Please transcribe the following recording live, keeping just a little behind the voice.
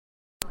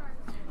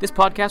This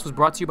podcast was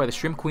brought to you by the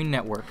Shrimp Queen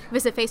Network.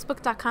 Visit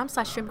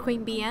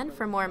facebook.com/shrimpqueenbn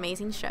for more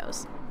amazing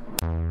shows.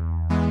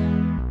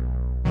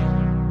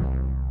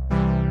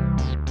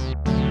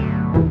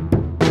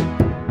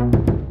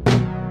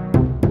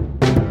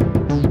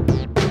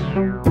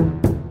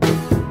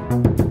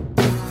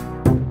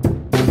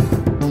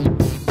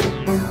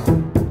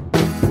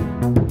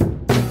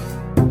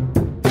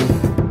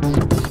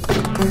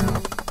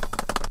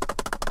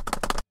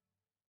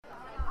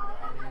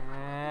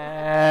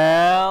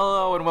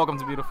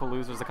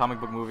 Losers, a comic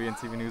book movie and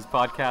TV news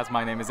podcast.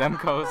 My name is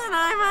Emkos. And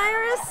I'm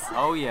Iris.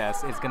 Oh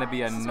yes, it's gonna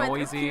be a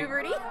noisy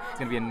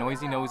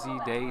nosy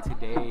day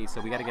today.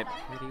 So we gotta get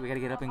pretty. We gotta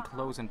get up and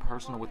close and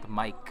personal with the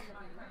mic.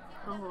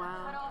 Oh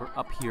wow. We're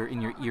up here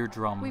in your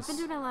eardrums. We've been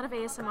doing a lot of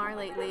ASMR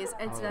lately. Is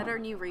that our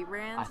new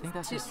rebrand? I think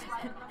that's just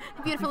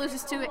Beautiful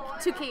Losers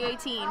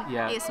 2K18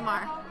 yeah.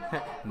 ASMR.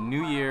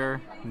 New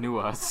year, new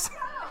us.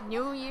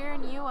 New year,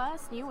 new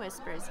us, new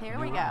whispers. Here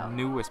we go.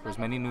 New whispers,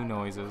 many new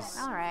noises.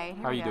 All right.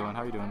 How are you doing?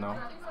 How are you doing though?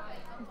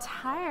 I'm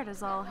tired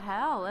as all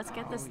hell. Let's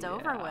get this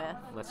over with.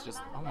 Let's just.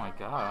 Oh my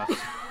gosh.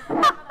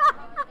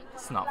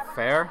 It's not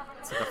fair.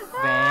 It's the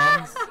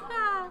fans.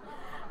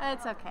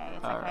 It's okay.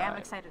 It's all okay. Right. I'm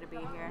excited to be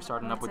here. We're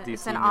starting up with DC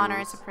It's an news. honor.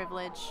 It's a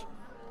privilege.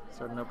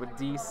 Starting up with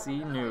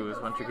DC news.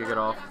 Why don't you kick it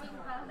off?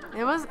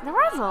 There was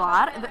a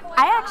lot.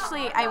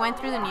 I went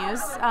through the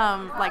news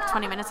like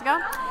 20 minutes ago,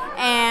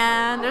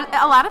 and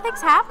a lot of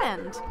things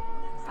happened.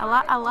 A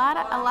lot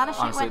of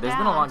shit Honestly, went there's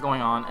down. been a lot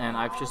going on, and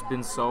I've just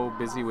been so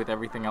busy with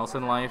everything else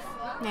in life.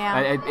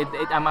 Yeah.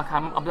 I'm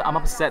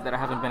upset that I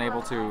haven't been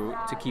able to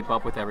keep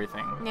up with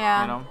everything.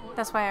 Yeah. You know?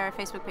 That's why our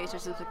Facebook page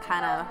is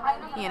kind of,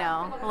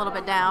 a little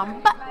bit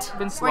down. But it's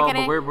been slow,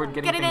 but we're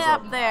getting things it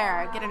up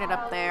there. Getting it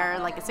up there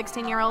like a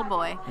 16-year-old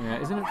boy. Yeah.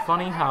 Isn't it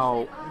funny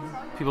how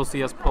people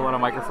see us pull out a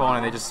microphone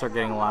and they just start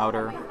getting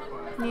louder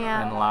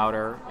and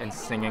louder and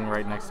singing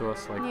right next to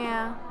us? Like.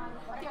 Yeah.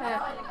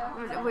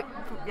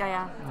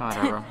 Yeah.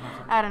 Whatever.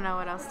 I don't know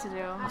what else to do.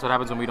 That's what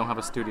happens when we don't have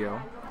a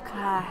studio.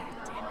 God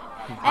damn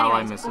it. How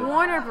Anyways, I miss it.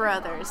 Warner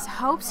Brothers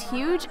hopes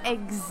huge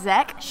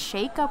exec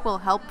shakeup will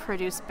help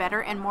produce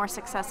better and more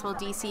successful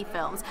DC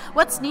films.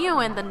 What's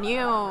new in the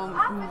new,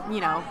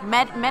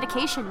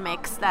 medication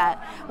mix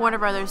that Warner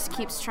Brothers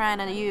keeps trying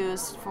to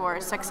use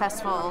for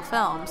successful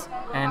films?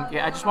 And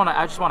yeah, I just want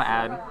to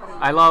add,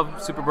 I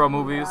love Super Bro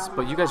movies,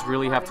 but you guys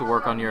really have to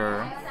work on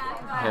your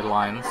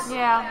headlines.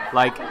 Yeah.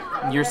 Like,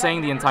 you're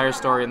saying the entire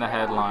story in the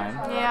headline.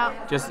 Yeah.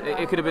 Just,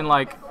 it could have been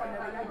like,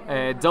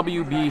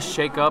 WB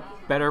shakeup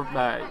better,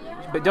 but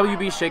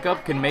WB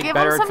shakeup can make Give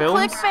better them some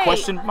films? clickbait.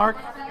 Question mark.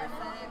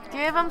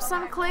 Give them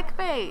some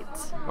clickbait.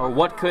 Or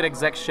what could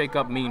exec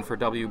shakeup mean for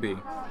WB?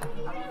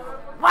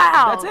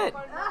 Wow. That's it.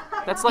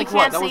 That's like You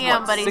what? can't That was see what?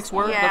 him, but 6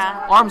 words? yeah.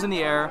 That's arms in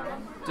the air.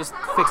 Just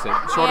fix it.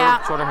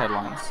 Shorter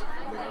headlines.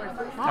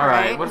 All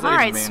right. What does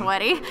that even mean?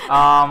 Sweaty.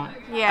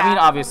 Yeah. I mean,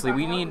 obviously,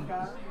 we need.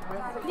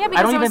 Yeah, because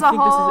I don't even think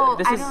whole,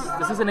 this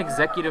is an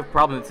executive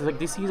problem. It's like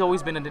DC's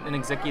always been an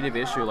executive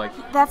issue. Like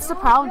that's the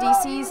problem.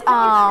 DC's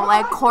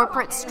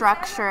corporate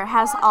structure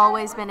has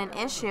always been an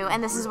issue,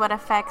 and this is what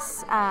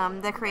affects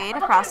the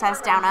creative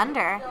process down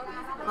under.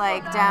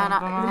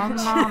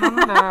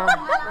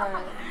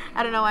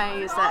 I don't know why I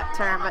use that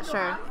term, but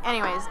sure.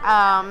 Anyways,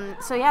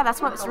 so yeah,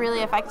 that's what's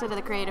really affected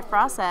the creative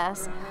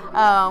process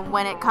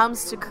when it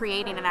comes to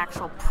creating an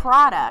actual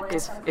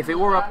product. If it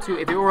were up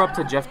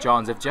to Jeff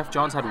Johns, if Jeff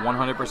Johns had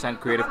 100%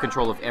 creative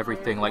control of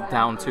everything, like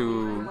down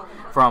to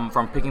from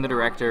picking the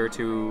director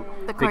to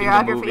picking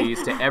the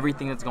movies to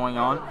everything that's going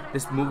on,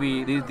 these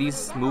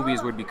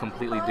movies would be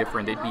completely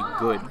different. They'd be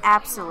good.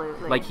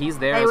 Absolutely. Like he's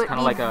there as kind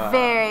of like a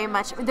very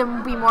much. They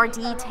would be more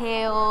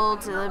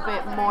detailed, a little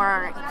bit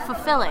more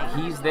fulfilling.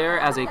 He's there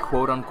as a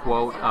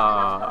quote-unquote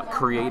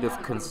creative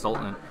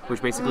consultant,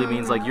 which basically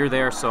means like you're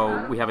there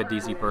so we have a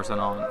DC person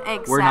on.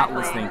 Exactly. We're not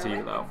listening to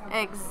you though.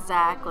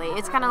 Exactly.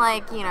 It's kind of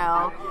like,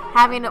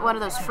 having one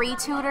of those free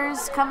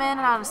tutors come in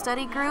on a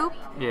study group.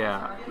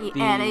 Yeah.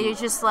 And you're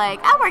just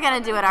like, we're going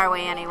to do it our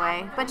way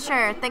anyway. But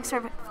sure, thanks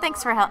for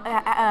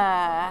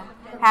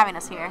having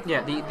us here.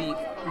 Yeah,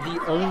 the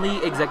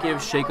only executive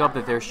shakeup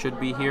that there should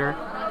be here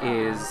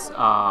is get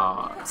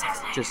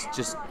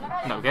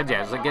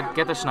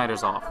the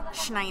Schneiders off.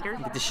 Schneider.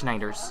 Get the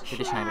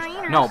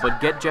Schneiders. No, but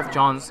get Jeff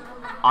Johns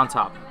on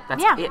top.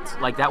 That's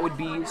it. Like that would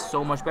be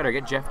so much better.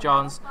 Get Jeff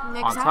Johns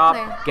on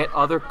top. Get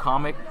other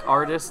comic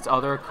artists,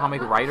 other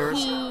comic writers.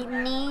 He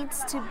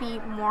needs to be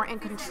more in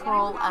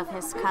control of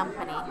his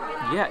company.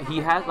 Yeah, he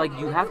has. Like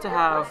you have to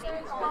have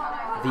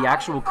the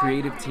actual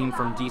creative team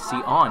from DC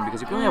on,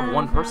 because if you only have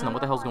one person, then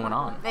what the hell's going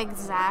on?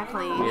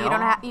 Exactly. You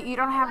You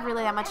don't have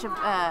really that much of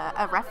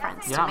a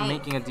reference. You're not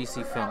making a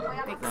DC film.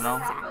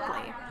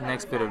 Exactly.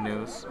 Next bit of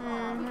news.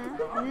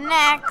 Mm-hmm.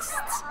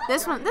 Next,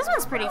 this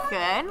one's pretty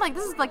good. Like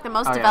this is like the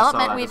most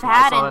development we've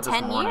had in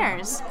 10 morning.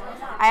 years.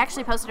 I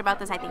actually posted about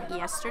this, I think,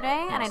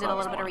 yesterday, and I did a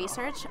little bit of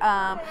research.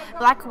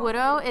 Black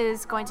Widow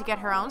is going to get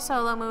her own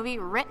solo movie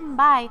written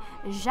by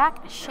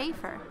Jacques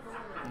Schaeffer.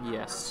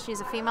 Yes.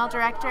 She's a female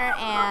director,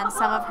 and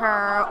some of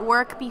her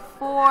work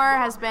before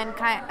has been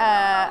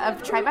a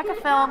Tribeca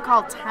film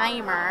called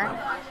Timer,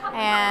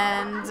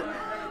 and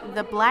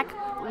The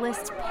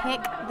Blacklist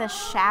Pick, The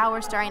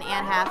Shower starring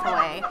Anne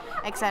Hathaway,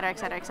 etc.,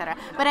 etc., etc.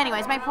 But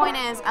anyways, my point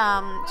is,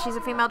 she's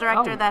a female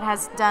director that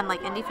has done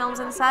like indie films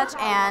and such,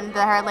 and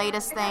her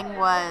latest thing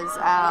was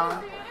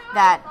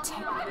that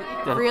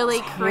really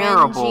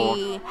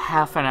cringy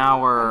half an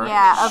hour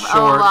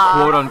short,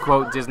 quote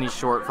unquote Disney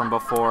short from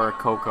before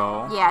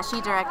Coco. Yeah, she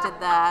directed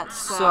that.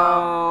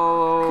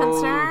 So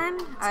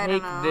concerned? I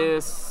don't know. Take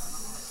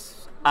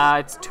this.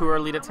 It's too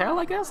early to tell,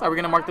 I guess. Are we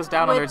gonna mark this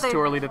down under it's too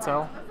early to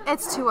tell?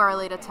 It's too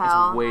early to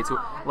tell. It's way too.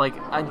 Like,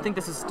 I think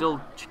this is still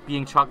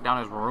being chalked down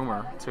as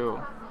rumor too.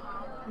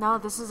 No,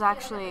 this is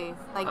actually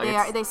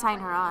like they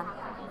signed her on.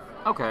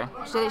 Okay.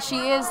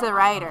 She is the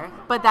writer,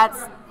 but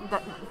that's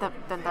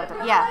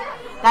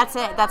that's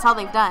it. That's all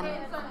they've done.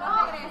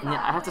 Yeah,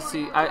 I have to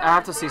see. I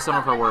have to see some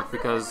of her work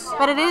because.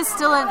 But it is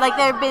still like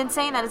they've been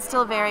saying that it's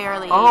still very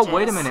early. Oh, ages.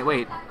 Wait a minute.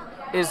 Wait,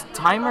 is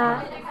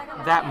Timer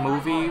that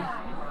movie?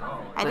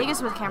 I think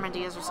it's with Cameron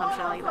Diaz or some shit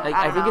like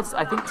that.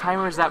 I think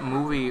Timer is that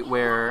movie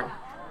where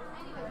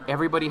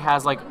everybody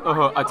has like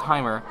a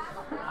timer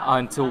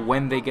until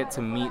when they get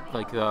to meet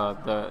like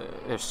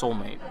their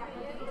soulmate.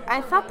 I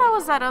thought that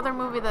was that other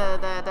movie,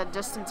 the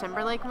Justin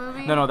Timberlake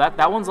movie. No,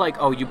 that one's like,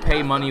 oh, you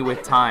pay money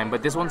with time,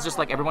 but this one's just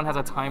like everyone has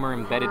a timer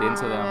embedded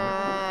into them.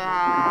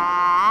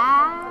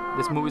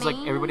 This movie's like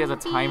everybody has a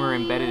timer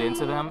embedded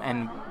into them,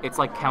 and it's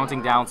like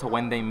counting down to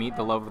when they meet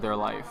the love of their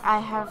life. I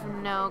have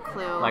no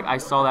clue. Like I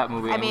saw that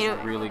movie, and it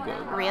was really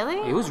good.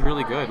 Really? It was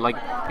really good. Like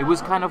it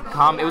was kind of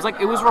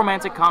it was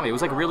romantic comedy. It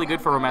was like really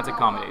good for romantic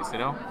comedies, you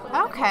know?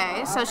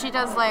 Okay, so she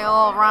does like a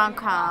little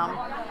rom-com.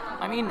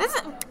 I mean,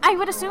 I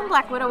would assume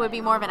Black Widow would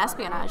be more of an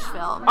espionage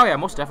film. Oh yeah,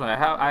 most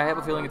definitely. I have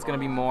a feeling it's going to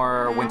be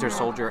more Winter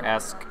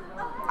Soldier-esque.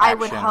 I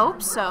would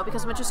hope so,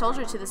 because Winter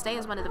Soldier to this day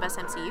is one of the best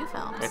MCU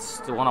films. It's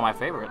still one of my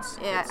favorites.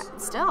 Yeah,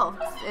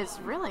 it's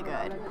really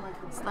good.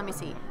 So let me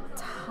see.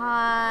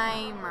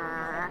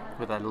 Timer.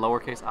 With a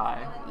lowercase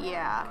I.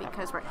 Yeah,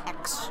 because we're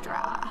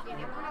extra.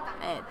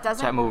 It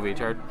doesn't. That movie,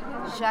 Jared.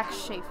 Jacques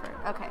Schaeffer.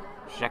 Okay.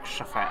 Jacques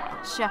Schaeffer.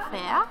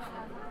 Schaeffer?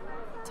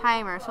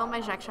 Timer, film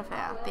by Jacques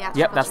Schaeffer.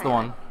 Yep, that's the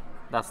one.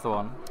 That's the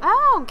one.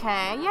 Oh,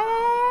 okay.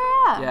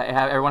 Yeah.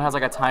 Yeah, everyone has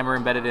like a timer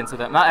embedded into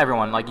them. Not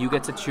everyone. Like you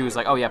get to choose.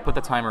 Like, oh yeah, put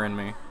the timer in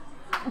me,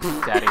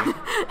 Daddy.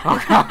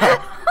 Oh God.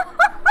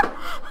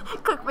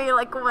 Cook me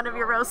like one of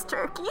your roast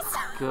turkeys.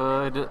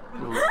 Good.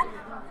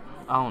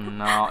 Oh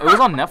no, it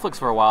was on Netflix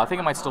for a while. I think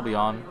it might still be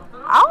on.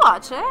 I'll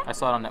watch it. I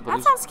saw it on Netflix.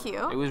 That sounds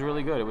cute. It was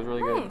really good.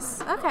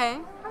 Nice.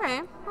 Okay.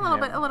 A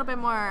little bit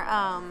more.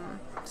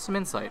 Some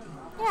insight.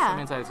 Yeah. Some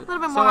insight. A little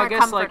bit more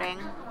comforting.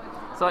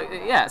 So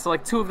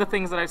like two of the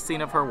things that I've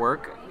seen of her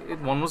work,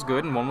 one was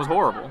good and one was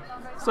horrible.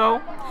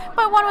 So.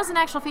 But one was an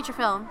actual feature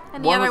film,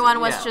 and the other one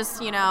was just,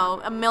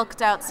 a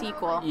milked out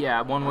sequel.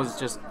 Yeah, one was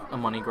just a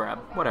money grab.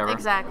 Whatever.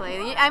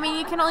 Exactly. I mean,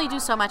 you can only do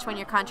so much when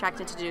you're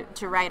contracted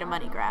to write a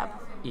money grab.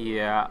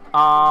 Yeah.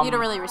 You don't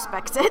really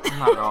respect it.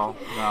 Not at all.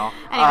 No.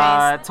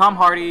 Anyways. Tom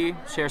Hardy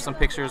shares some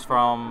pictures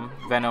from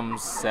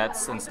Venom's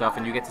sets and stuff,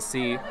 and you get to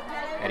see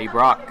Eddie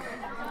Brock.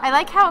 I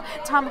like how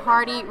Tom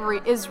Hardy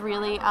is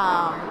really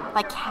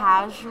like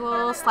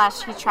casual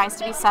 / he tries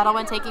to be subtle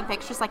when taking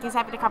pictures. Like he's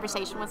having a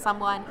conversation with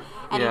someone,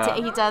 and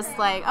he does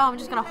like, oh, I'm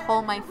just gonna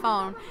hold my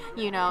phone,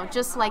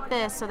 just like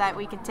this, so that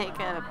we can take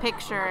a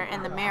picture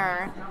in the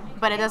mirror,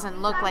 but it doesn't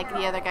look like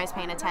the other guy's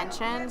paying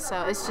attention.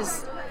 So it's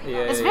just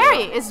it's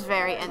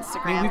very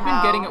Instagram.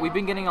 I mean, we've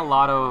been getting a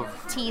lot of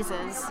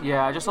teases.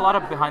 Yeah, just a lot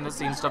of behind the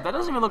scenes stuff. That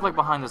doesn't even look like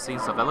behind the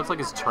scenes stuff. That looks like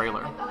his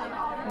trailer.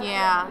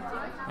 Yeah.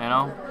 You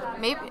know?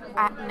 Maybe,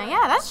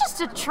 that's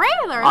just a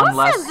trailer. Who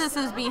says this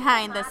is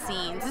behind the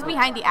scenes? This is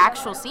behind the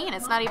actual scene.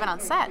 It's not even on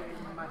set.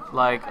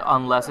 Like,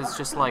 unless it's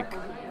just like,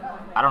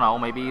 I don't know,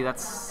 maybe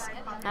that's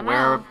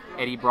where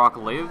Eddie Brock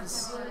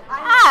lives.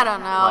 I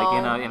don't know. Like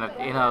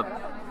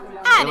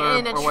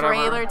in a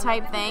trailer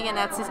type thing, and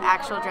that's his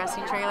actual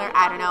dressing trailer.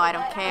 I don't know. I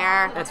don't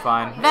care. It's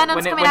fine.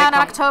 Venom's coming out in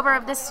October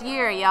of this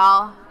year,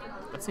 y'all.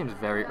 That seems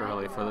very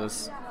early for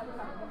this.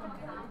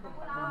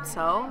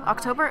 So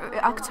October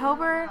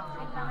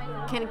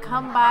can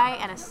come by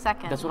in a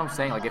second. That's what I'm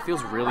saying. Like it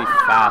feels really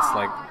fast.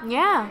 Like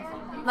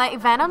like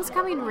Venom's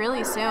coming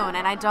really soon,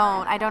 and I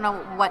don't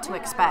know what to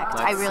expect.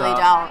 I really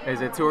don't.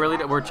 Is it too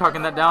early? We're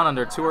chucking that down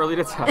under too early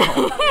to tell.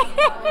 That's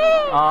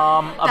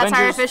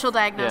our official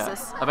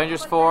diagnosis. Yeah.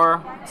 Avengers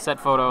 4 set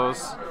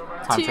photos. Time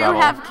travel. Do you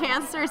have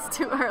cancer? It's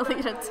too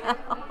early to tell.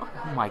 Oh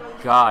my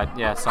God!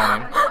 Yeah,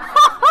 Sony.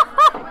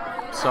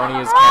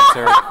 Sony is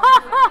cancer.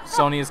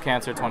 Sony is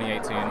cancer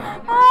 2018.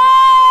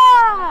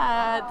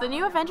 The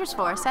new Avengers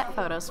 4 set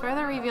photos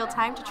further reveal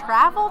time to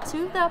travel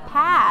to the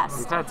past.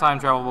 We've had time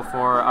travel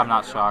before. I'm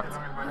not shocked.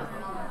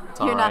 It's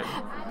all right.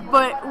 Not.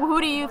 But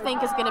who do you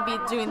think is going to be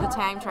doing the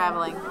time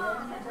traveling?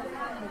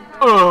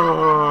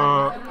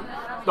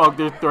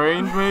 Doctor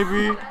Strange,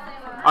 maybe?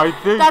 I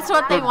think that's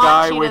what they want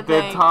guy you with to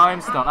the think.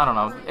 time stone. I don't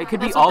know. It could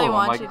that's be all of them.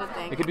 Want like you to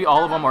think. It could be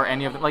all of them or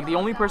any of them. Like the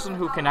only person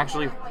who can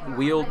actually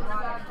wield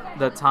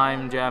the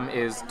time gem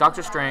is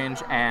Doctor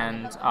Strange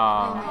and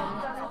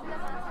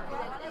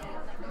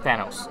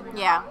Thanos.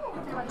 Yeah.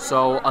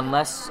 So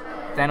unless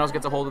Thanos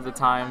gets a hold of the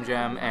time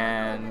gem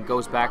and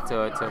goes back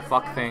to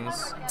fuck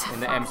things in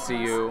the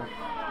MCU,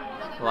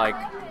 like,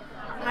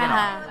 you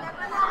know.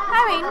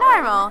 I mean,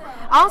 normal.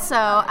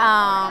 Also,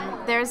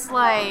 there's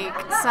like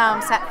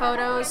some set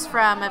photos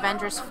from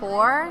Avengers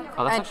 4.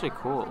 Oh, that's actually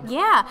cool.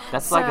 Yeah.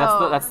 That's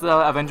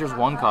the Avengers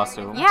 1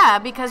 costume. Yeah,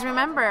 because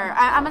remember,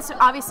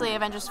 obviously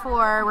Avengers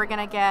 4, we're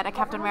gonna get a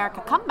Captain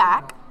America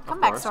comeback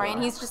story,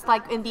 and he's just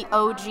like in the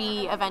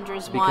OG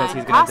Avengers 1 because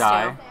he's gonna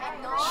costume. die.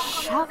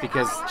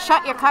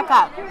 Shut your cuck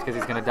up. Because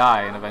he's gonna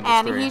die in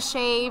Avengers 3. And he's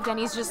shaved, and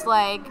he's just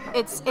like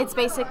it's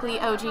basically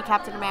OG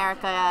Captain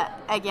America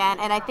again,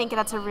 and I think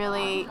that's a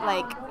really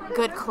like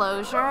good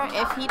closure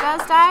if he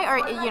does die, or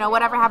you know,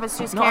 whatever happens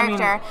to his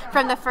character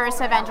from the first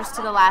Avengers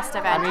to the last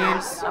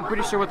Avengers. I'm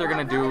pretty sure what they're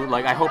gonna do.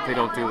 Like, I hope they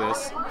don't do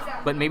this,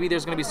 but maybe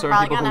there's gonna be certain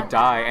people who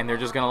die, and they're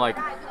just gonna like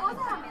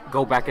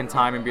go back in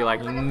time and be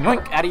like,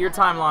 yoink, out of your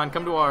timeline,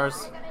 come to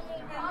ours.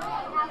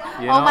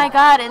 You know? Oh my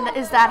god, and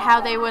is that how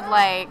they would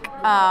like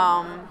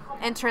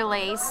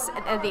interlace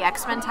the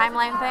X-Men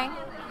timeline thing?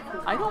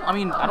 I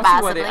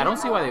don't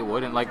see why they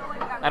wouldn't. Like,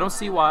 I don't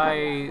see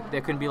why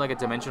there couldn't be like a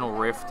dimensional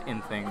rift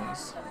in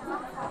things.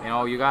 You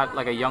know, you got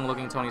like a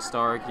young-looking Tony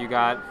Stark. You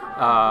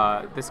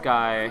got this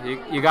guy.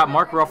 You got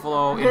Mark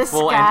Ruffalo in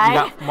full.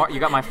 You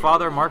got my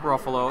father, Mark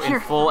Ruffalo, in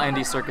full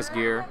Andy Serkis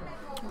gear.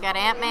 You got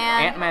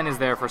Ant-Man. Ant-Man is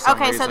there for some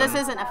reason. Okay, so this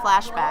isn't a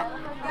flashback.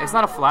 It's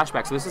not a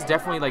flashback, so this is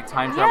definitely like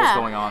time travel's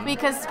going on.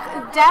 Because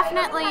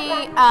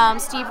definitely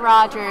Steve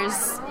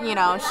Rogers, you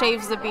know,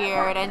 shaves the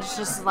beard and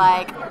just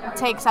like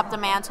takes up the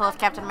mantle of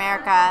Captain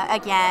America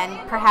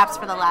again, perhaps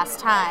for the last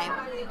time.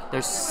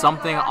 There's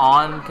something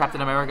on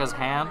Captain America's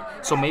hand,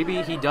 so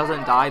maybe he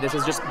doesn't die. This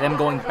is just them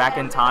going back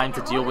in time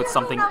to deal with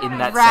something in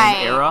that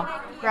same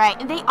era. Right,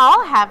 and they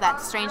all have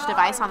that strange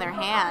device on their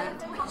hand.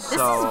 This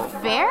is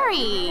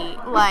very,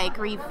 like,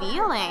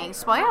 revealing.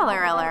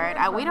 Spoiler alert.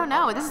 We don't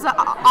know. This is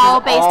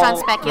all based on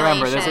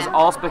speculation. Remember, this is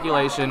all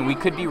speculation. We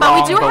could be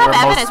wrong, but we do have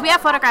evidence. We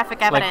have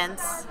photographic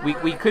evidence.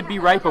 Like, we could be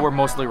right, but we're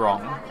mostly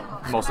wrong.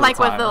 Most of the time. Like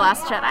with The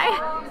Last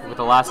Jedi? With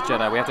The Last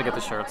Jedi. We have to get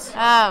the shirts.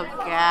 Oh,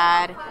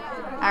 God.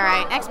 All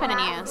right, next bit of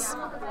news.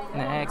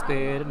 Next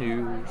bit of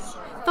news.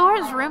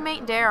 Thor's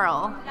roommate,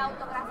 Daryl.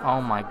 Oh,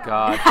 my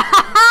God.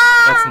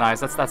 That's nice.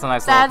 That's a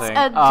nice little thing.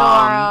 That's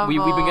adorable.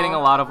 We've been getting a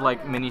lot of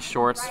like mini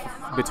shorts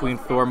between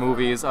Thor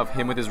movies of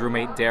him with his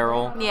roommate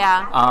Daryl.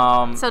 Yeah.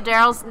 So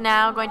Daryl's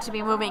now going to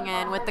be moving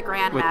in with the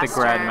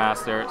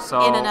Grandmaster.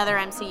 So in another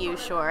MCU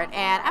short,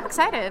 and I'm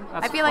excited.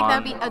 I feel like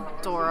that'd be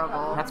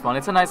adorable. That's fun.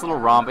 It's a nice little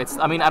romp.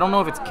 I mean, I don't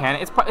know if it's canon.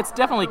 It's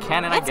definitely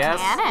canon, I guess.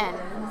 It's canon.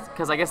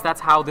 Because I guess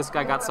that's how this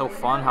guy got so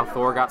fun. How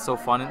Thor got so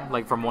fun,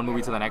 like from one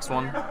movie to the next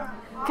one.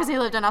 Because he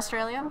lived in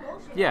Australia?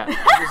 Yeah,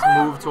 just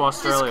moved to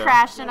Australia. Just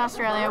crashed in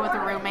Australia with a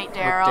roommate,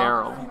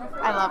 Daryl.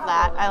 I love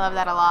that. I love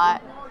that a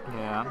lot.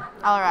 Yeah.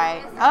 All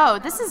right. Oh,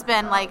 this has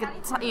been like,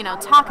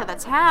 talk of the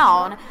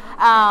town.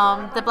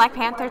 The Black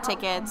Panther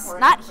tickets,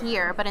 not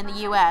here, but in the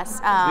U.S.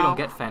 We don't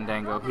get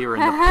Fandango here in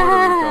the Puerto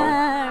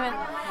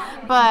Rico.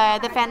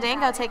 But the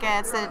Fandango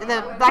tickets,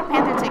 the Black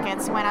Panther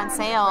tickets went on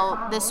sale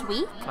this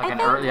week.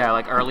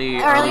 Earlier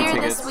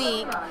tickets. This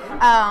week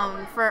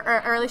for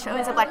early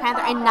showings of Black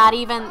Panther, and not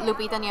even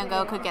Lupita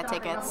Nyong'o could get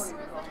tickets.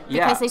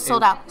 Because they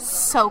sold out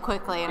so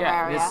quickly in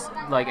our area.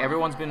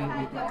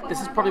 This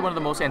is probably one of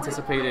the most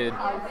anticipated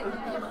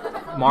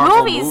Marvel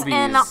movies.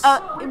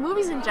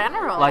 Movies in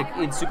general. Like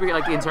in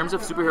terms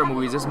of superhero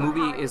movies, this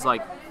movie is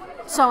like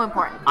so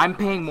important. I'm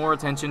paying more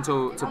attention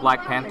to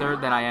Black Panther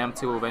than I am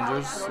to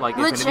Avengers, like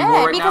legit, Infinity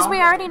War right because now. We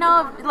already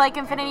know like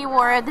Infinity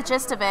War, the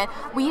gist of it.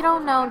 We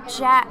don't know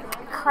jack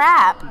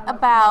crap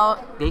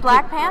about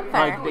Black Panther.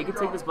 Like, they could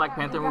take this Black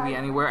Panther movie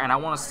anywhere, and I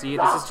want to see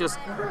it. This is just...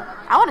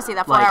 I want to see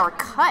that 4-hour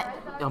cut.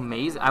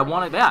 Amazing. I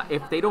want that.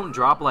 If they don't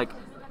drop, I want to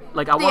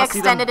see the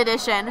extended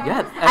edition.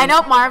 Yeah. I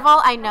know Marvel.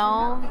 I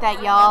know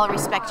that y'all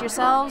respect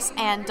yourselves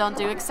and don't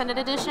do extended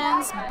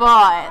editions,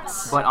 but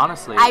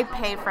honestly, I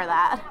pay for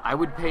that. I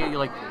would pay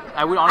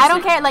I would honestly. I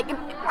don't care.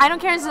 I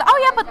don't care.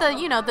 But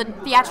the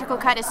theatrical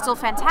cut is still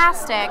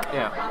fantastic.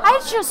 Yeah.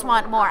 I just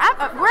want more.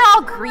 We're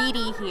all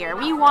greedy here.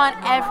 We want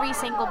every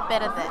single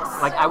bit of this.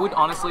 I would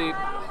honestly,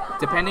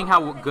 depending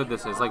how good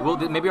this is,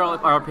 maybe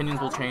our opinions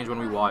will change when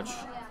we watch.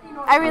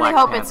 I really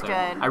hope it's good.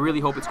 I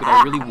really hope it's good.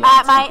 I really want it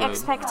to be my good.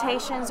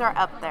 expectations are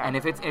up there. And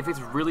if it's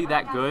really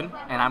that good,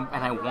 and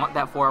I want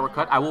that 4-hour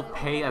cut, I will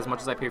pay as much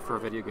as I pay for a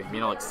video game.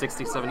 Like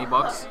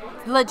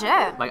 $60-$70.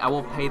 Legit. I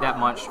will pay that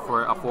much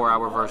for a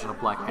 4-hour version of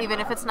Black Panther. Even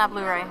if it's not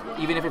Blu-ray.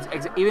 Even if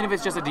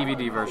it's just a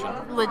DVD version.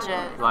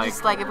 Legit.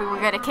 Just if we were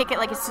gonna kick it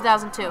like it's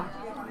 2002.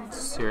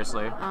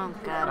 Seriously. Oh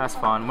god. That's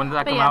fun. When did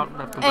that come out?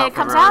 It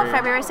comes out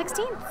February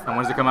 16th. And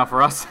when does it come out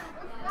for us?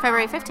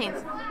 February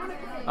 15th.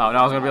 Oh, no,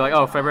 I was going to be like,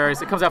 February. It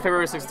comes out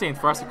February 16th.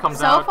 For us, it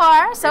comes out.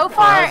 So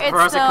far, it's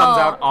for us, still... it comes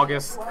out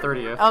August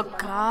 30th. Oh,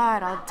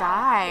 God, I'll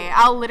die.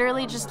 I'll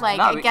literally just,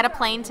 get a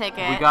plane ticket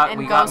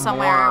and go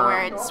somewhere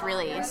where it's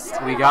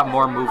released. We got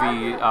more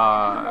movie,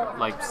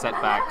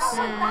 setbacks.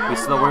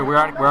 Mm-hmm. We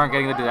aren't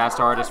getting the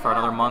Disaster Artist for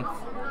another month.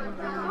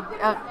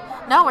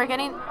 Mm-hmm. No, we're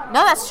getting...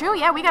 No, that's true.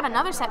 Yeah, we got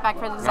another setback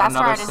for the Disaster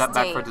Artist date. Another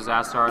setback for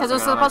Disaster Artist. Because it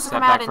was supposed to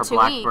come out in 2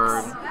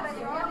 weeks.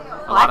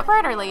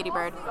 Blackbird or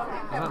Ladybird?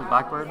 Isn't it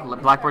Blackbird?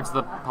 Blackbird's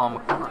the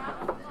Paul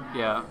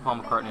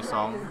McCartney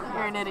song.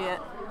 You're an idiot.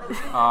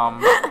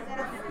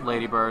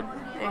 Ladybird.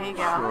 There you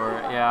go.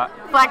 Sure, yeah.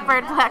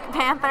 Blackbird, Black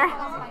Panther.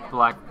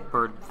 Blackbird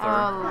third.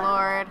 Oh,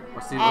 Lord.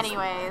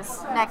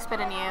 Anyways, next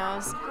bit of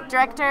news.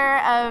 Director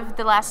of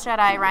The Last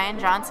Jedi, Rian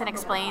Johnson,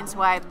 explains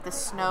why the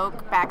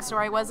Snoke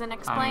backstory wasn't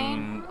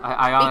explained.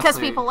 I honestly... Because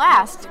people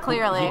asked,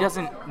 clearly. He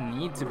doesn't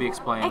need to be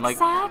explained.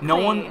 Exactly.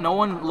 No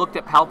one looked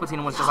at Palpatine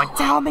and was just like,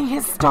 tell me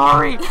his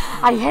story.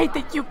 I hate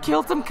that you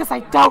killed him because I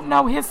don't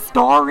know his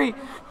story.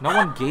 No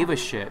one gave a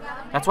shit.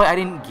 That's why I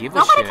didn't give a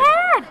shit. Nobody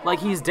cared. Like,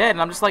 he's dead,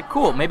 and I'm just like,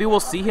 cool. Maybe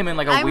we'll see him in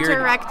weird... I'm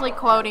directly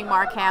quoting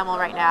Mark Hamill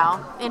right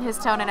now, in his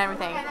tone and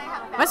everything.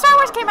 When Star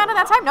Wars came out at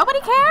that time, nobody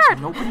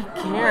cared. Nobody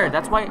cared.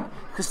 That's why,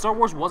 because Star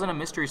Wars wasn't a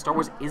mystery. Star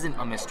Wars isn't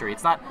a mystery.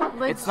 It's not.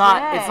 Legit. It's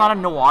not a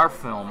noir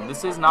film.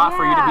 This is not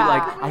for you to be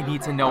like, I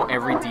need to know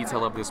every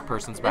detail of this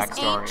person's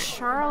backstory. This ain't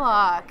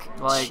Sherlock.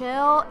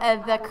 Chill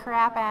the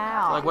crap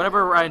out.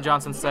 Whatever Rian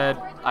Johnson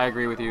said, I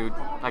agree with you.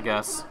 I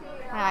guess.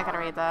 I'm not gonna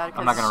read that.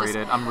 I'm not gonna read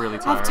it. I'm really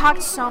tired. I've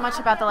talked so much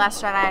about The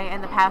Last Jedi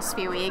in the past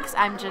few weeks.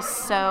 I'm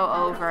just so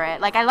over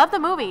it. I love the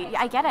movie.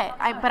 I get it.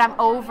 But I'm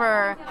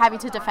over having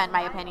to defend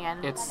my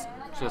opinion. It's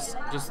just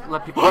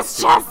let people.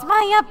 It's just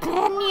my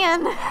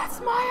opinion. It's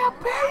my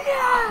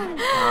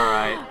opinion.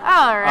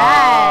 All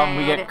right.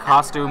 We get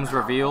costumes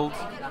revealed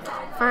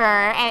for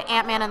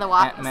Ant-Man and the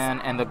Wasp.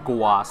 Ant-Man and the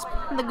Wasp.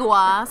 The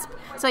Wasp.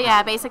 So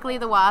yeah, basically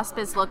the Wasp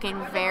is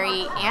looking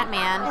very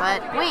Ant-Man,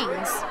 but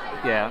wings.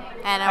 Yeah.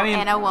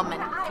 And a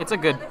woman. It's a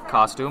good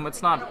costume.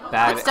 It's not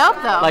bad. It's dope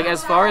though.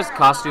 As far as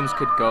costumes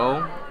could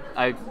go,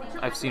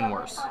 I've seen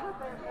worse.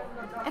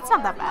 It's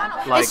not that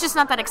bad. It's just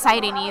not that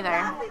exciting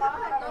either.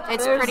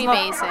 It's pretty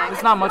basic.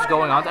 There's not much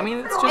going on. I mean,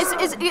 it's just...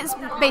 It's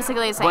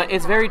basically the same. But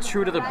it's very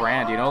true to the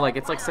brand, you know?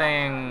 It's like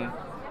saying...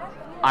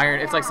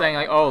 It's like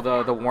saying,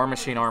 the War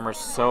Machine armor's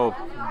so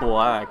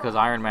blah, because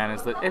Iron Man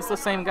is it's the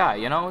same guy,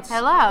 you know?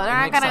 Hello, they're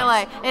not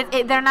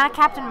gonna, they're not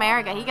Captain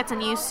America. He gets a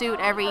new suit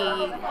every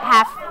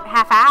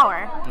half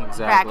hour.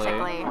 Exactly.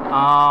 Practically.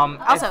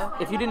 Also,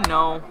 if you didn't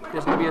know,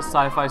 there's gonna be a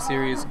sci-fi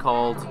series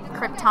called...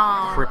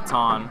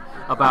 Krypton.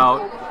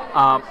 About...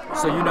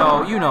 so you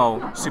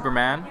know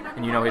Superman,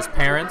 and you know his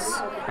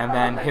parents, and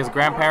then his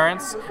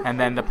grandparents, and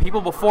then the people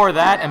before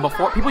that, and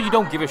before people you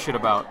don't give a shit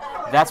about.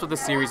 That's what the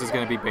series is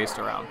going to be based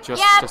around,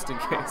 just in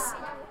case.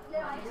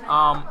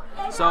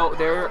 So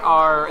there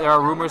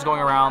are rumors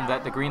going around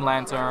that the Green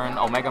Lantern,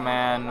 Omega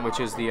Man, which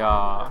is the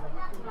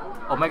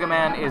Omega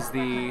Man is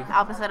the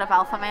opposite of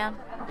Alpha Man.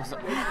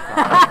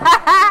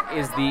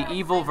 Is the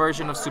evil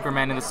version of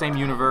Superman in the same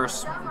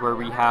universe where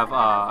we have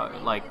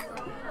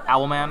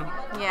Owlman.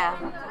 Yeah.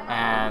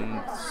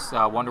 And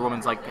Wonder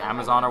Woman's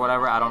Amazon or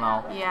whatever. I don't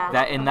know. Yeah.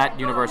 That in that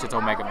universe it's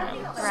Omega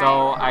Man. Right.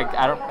 So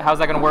I don't. How's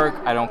that gonna work?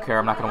 I don't care.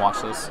 I'm not gonna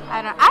watch this.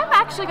 I'm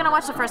actually gonna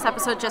watch the first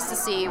episode just to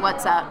see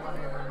what's up.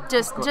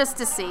 Just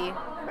to see.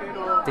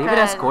 David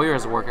S. Goyer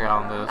is working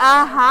on this.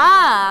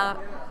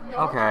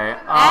 Okay.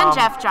 And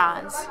Jeff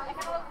Johns.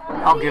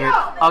 I'll give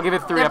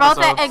it 3 They're episodes.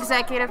 both the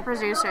executive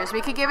producers.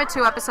 We could give it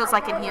 2 episodes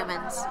like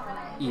Inhumans.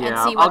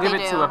 Yeah, I'll give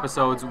it 2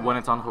 episodes when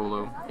it's on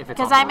Hulu.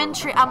 Because I'm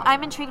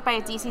intrigued by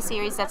a DC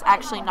series that's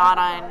actually not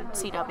on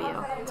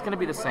CW. It's gonna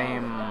be the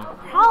same.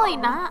 Probably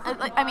not.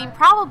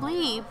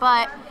 Probably,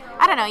 but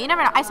I don't know. You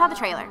never know. I saw the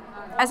trailer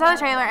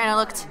and it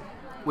looked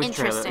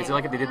interesting. Trailer?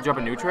 Is it they did drop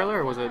a new trailer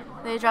or was it?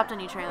 They dropped a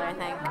new trailer, I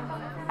think.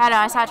 I don't know.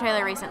 I saw a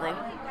trailer recently.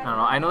 I don't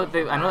know. I know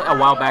that a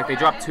while back they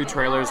dropped 2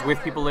 trailers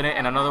with people in it,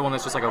 and another one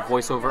that's just a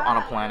voiceover on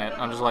a planet.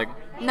 I'm just like.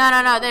 No.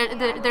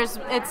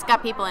 It's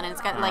got people in it.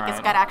 It's got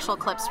it's got actual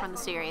clips from the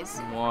series.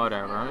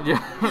 Whatever.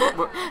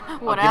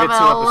 Whatever. I'll give it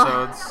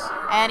 2 episodes.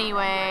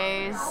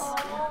 Anyways,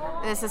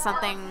 this is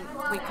something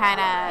we kind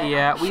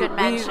of should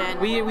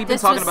mention. We've been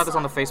talking about this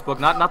on the Facebook,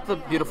 not the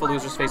Beautiful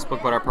Losers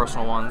Facebook, but our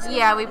personal ones.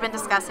 Yeah, we've been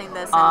discussing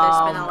this, and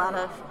there's been a lot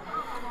of.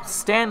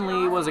 Stan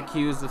Lee was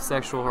accused of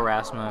sexual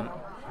harassment.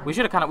 We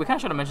should have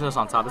mentioned this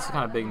on top. This is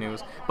kind of big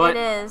news. But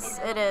it is.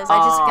 I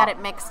just got it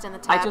mixed in the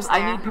tabs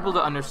I need people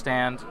to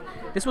understand.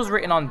 This was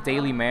written on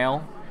Daily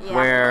Mail,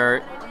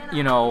 where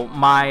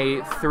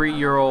my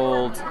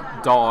 3-year-old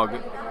dog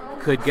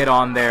could get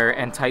on there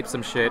and type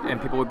some shit,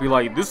 and people would be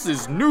like, "This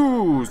is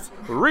news,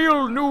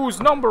 real news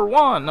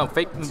 #1." No,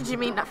 fake news. Did you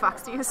mean not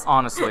Fox News?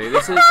 Honestly,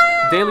 this is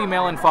Daily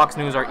Mail and Fox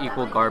News are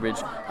equal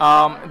garbage.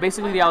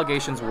 Basically, the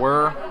allegations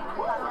were,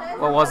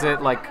 what was it,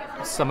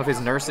 some of his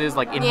nurses,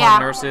 in-home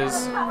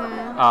nurses,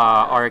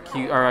 are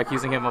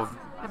accusing him of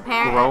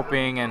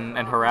groping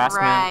and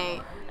harassment.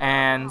 Right.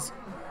 And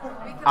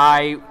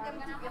I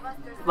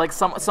like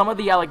some of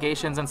the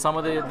allegations and some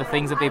of the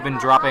things that they've been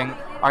dropping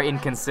are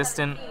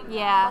inconsistent.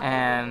 Yeah.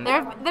 And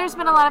there's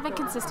been a lot of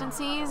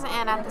inconsistencies,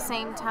 and at the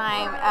same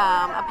time,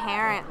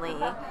 apparently,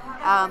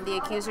 the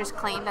accusers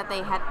claim that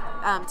they had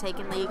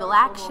taken legal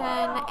action,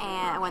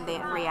 and when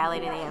in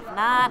reality they have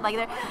not.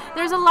 Like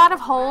there's a lot of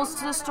holes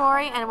to the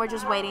story, and we're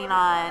just waiting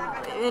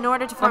on, in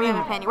order to form an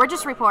opinion. We're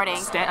just reporting.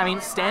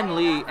 Stan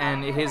Lee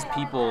and his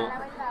people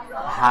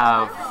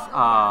have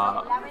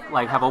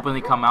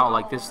openly come out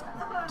like this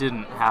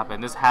didn't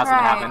happen. This hasn't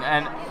happened,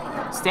 and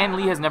Stan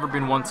Lee has never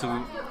been one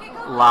to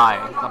lie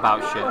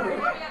about shit.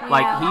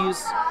 Like I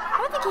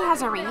don't think he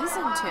has a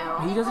reason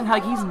to. He doesn't.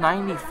 Like, he's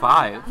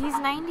 95. He's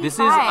 95. This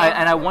is,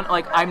 and I want,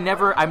 like, I'm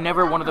never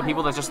one of the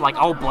people that's just like,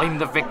 oh, blame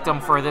the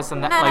victim for this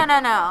and that.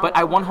 No. But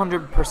I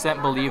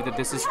 100% believe that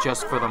this is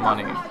just for the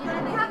money.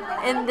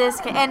 In this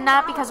case, and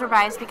not because we're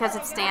biased, because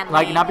it's Stan Lee.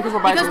 Like, not because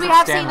we're biased, because we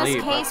have Stan seen Lee,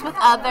 this case with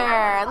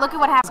other. Look at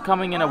what happened. It's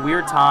coming in a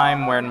weird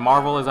time when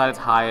Marvel is at its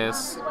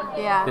highest.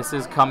 Yeah. This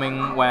is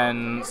coming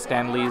when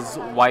Stan Lee's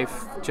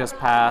wife just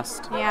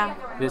passed. Yeah.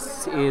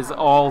 This is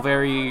all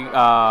very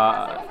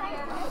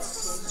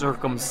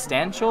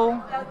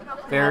circumstantial.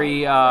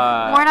 Very.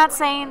 We're not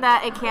saying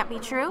that it can't be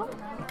true.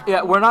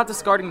 Yeah, we're not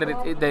discarding that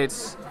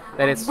it's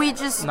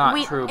not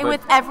true. But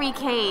with every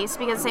case,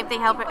 because the same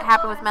thing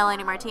happened with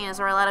Melanie Martinez,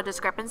 there were a lot of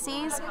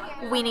discrepancies.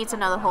 We need to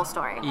know the whole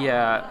story.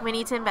 Yeah. We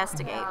need to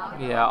investigate.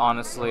 Yeah,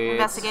 honestly.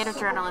 Investigative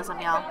journalism,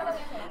 y'all.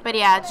 But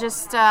yeah,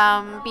 just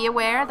be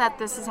aware that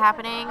this is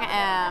happening,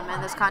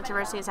 and this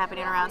controversy is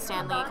happening around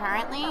Stan Lee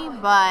currently.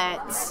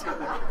 But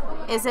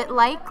is it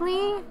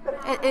likely?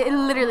 It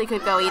literally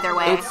could go either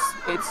way.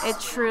 It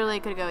truly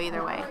could go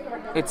either way.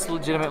 It's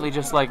legitimately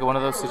just like one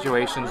of those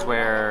situations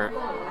where,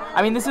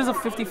 I mean, this is a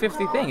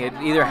 50-50 thing. It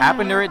either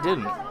happened or it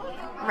didn't.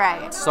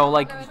 Right. So,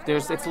 like,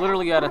 it's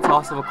literally at a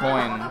toss of a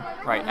coin,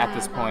 right, at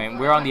this point.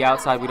 We're on the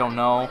outside, we don't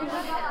know.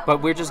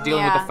 But we're just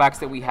dealing with the facts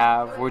that we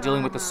have. We're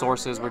dealing with the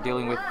sources. We're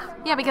dealing with...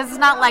 Yeah, because it's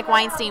not like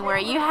Weinstein where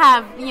you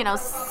have, a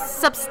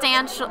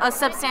substantial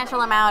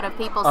amount of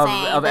people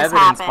saying of this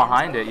evidence happened.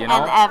 behind it,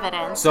 And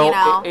evidence. So,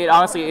 it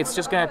honestly, it's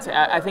just going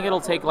to... I think it'll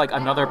take, like,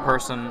 another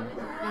person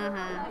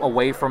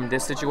away from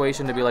this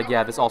situation to be like,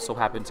 yeah, this also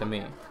happened to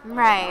me.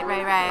 Right.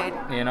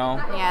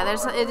 Yeah,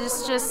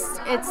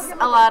 it's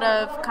a lot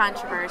of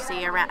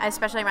controversy around,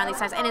 especially around these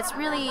times, and it's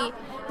really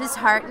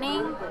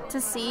disheartening to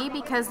see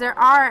because there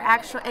are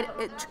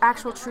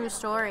actual true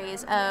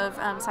stories of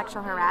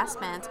sexual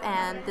harassment,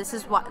 and this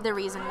is the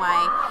reason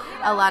why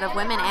a lot of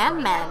women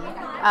and men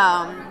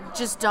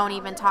just don't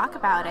even talk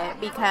about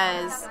it,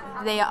 because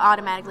they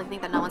automatically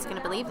think that no one's going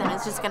to believe them.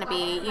 It's just going to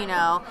be,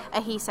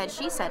 a he said,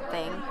 she said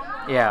thing.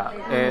 Yeah,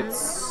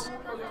 it's...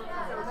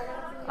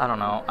 I don't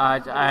know.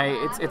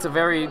 It's a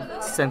very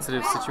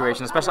sensitive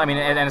situation, especially,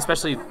 and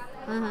especially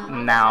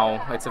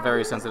now, it's a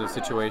very sensitive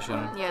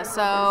situation. Yeah,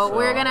 so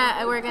we're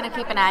gonna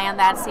keep an eye on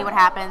that, see what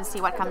happens,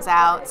 see what comes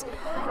out.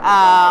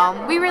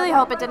 We really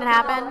hope it didn't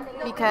happen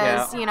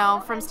because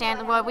from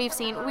what we've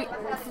seen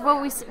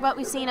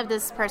of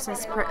this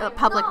person's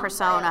public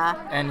persona,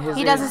 and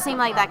he doesn't seem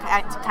like that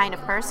kind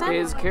of person.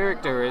 His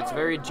character, it's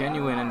very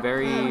genuine and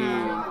very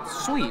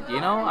sweet,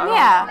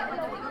 Yeah.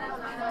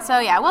 So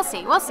yeah, we'll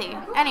see.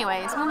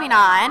 Anyways, moving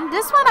on.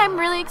 This one I'm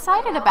really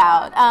excited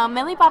about.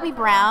 Millie Bobby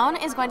Brown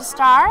is going to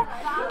star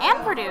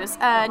and produce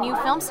a new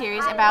film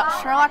series about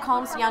Sherlock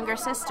Holmes' younger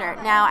sister.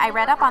 Now, I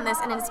read up on this,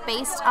 and it's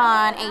based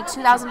on a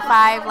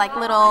 2005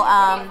 little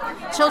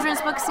children's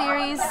book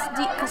series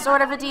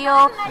sort of a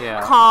deal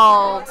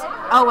called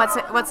what's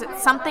it?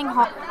 Something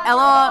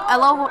Enola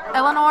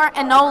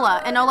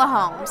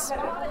Holmes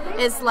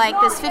is like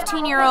this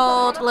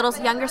 15-year-old little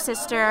younger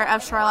sister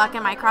of Sherlock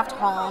and Mycroft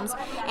Holmes,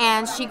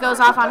 and she goes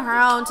off on her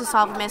own to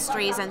solve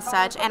mysteries and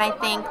such, and I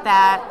think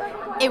that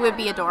it would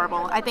be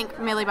adorable. I think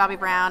Millie Bobby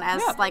Brown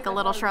as like a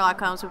little Sherlock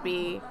Holmes would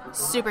be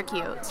super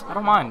cute. I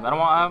don't mind.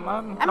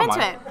 I'm into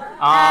it.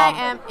 I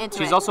am into it.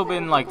 She's also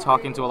been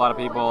talking to a lot of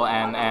people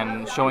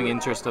and showing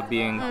interest of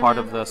being part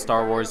of the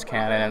Star Wars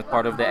canon and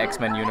part of the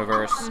X-Men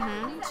universe.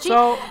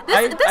 So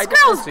this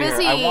girl's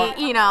busy.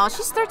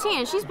 She's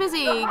 13. She's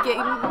busy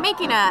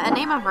making a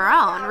name of her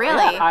own.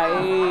 Really.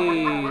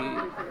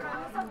 Yeah,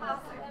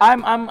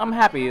 I'm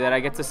happy that I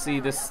get to see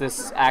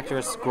this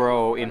actress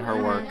grow in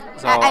her work.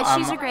 So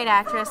she's a great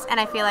actress, and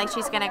I feel like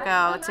she's gonna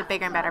go to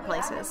bigger and better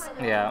places.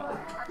 Yeah.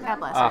 God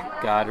bless her. Oh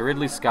God,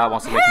 Ridley Scott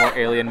wants to make more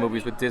alien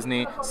movies with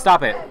Disney.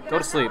 Stop it. Go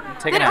to sleep.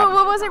 Take a nap.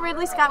 What was it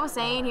Ridley Scott was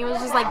saying? He was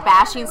just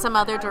bashing some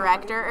other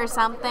director or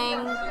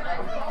something.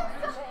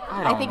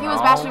 I think he was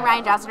bashing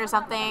Rian Johnson or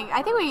something.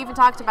 I think we even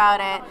talked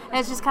about it, and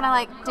it's just kind of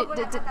like,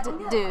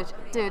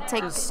 dude,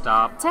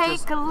 stop.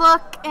 Take a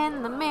look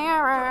in the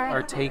mirror.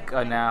 Or take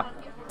a nap.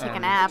 Take a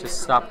nap.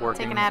 Just stop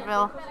working. Take an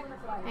Advil.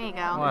 There you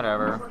go.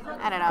 Whatever.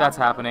 I don't know. That's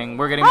happening.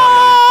 We're getting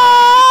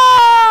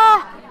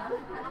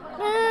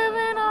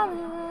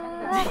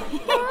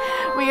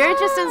We are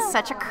just in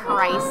such a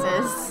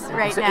crisis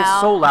right now.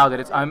 It's so loud that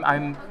it's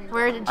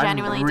We're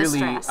genuinely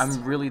distressed.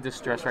 I'm really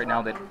distressed right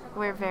now that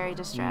we're very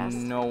distressed.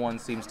 No one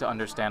seems to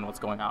understand what's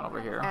going on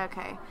over here.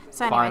 Okay.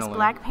 So anyways,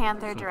 Black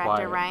Panther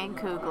director Ryan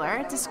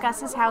Coogler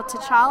discusses how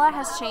T'Challa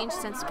has changed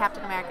since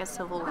Captain America's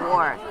Civil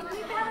War.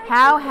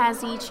 How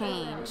has he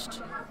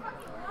changed?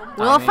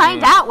 We'll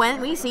find out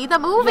when we see the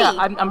movie. Yeah,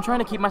 I'm trying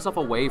to keep myself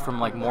away from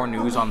like more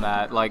news on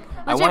that. Like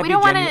I want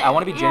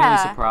to be genuinely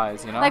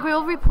surprised, you know? Like we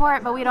will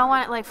report, but we don't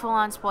want like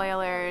full-on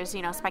spoilers,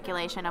 you know,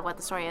 speculation of what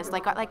the story is.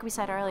 Like we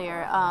said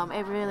earlier,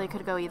 it really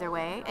could go either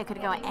way. It could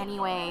go any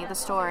way, the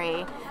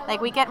story.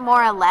 Like we get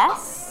more or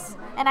less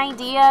an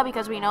idea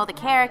because we know the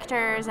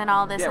characters and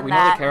all this and that.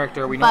 Yeah, we know the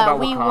character, we know about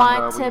Wakanda, we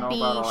want to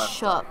be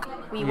shook.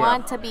 We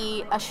want to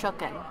be a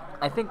shooken.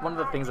 I think one of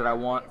the things that I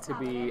want to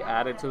be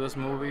added to this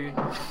movie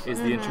is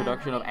the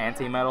introduction of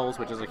anti-metals,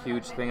 which is a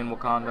huge thing in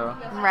Wakanda.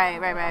 Right.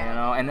 You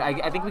know, and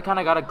I think we kind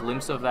of got a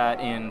glimpse of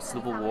that in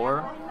Civil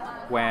War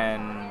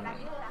when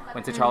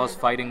T'Challa's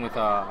fighting with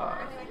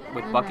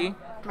Bucky.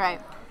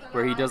 Right.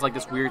 Where he does like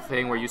this weird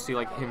thing where you see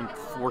like him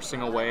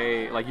forcing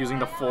away, like using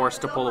the Force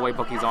to pull away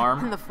Bucky's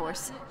arm. The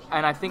Force.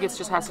 And I think it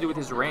just has to do with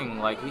his ring,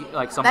 like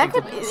something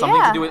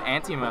to do with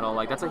anti-metal.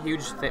 Like that's a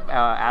huge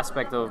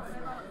aspect of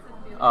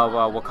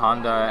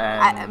Wakanda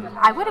and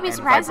I wouldn't be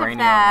surprised if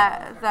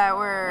that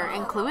were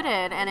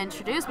included and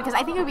introduced, because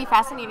I think it would be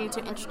fascinating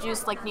to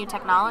introduce like new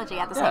technology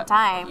at the same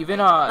time. Even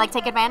like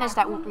take advantage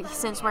that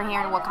since we're here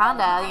in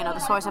Wakanda, you know, the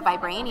source of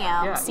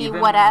vibranium. See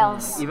what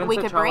else we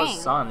could bring. Even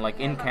T'Challa's son, like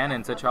in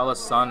canon, T'Challa's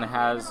son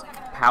has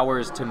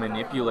powers to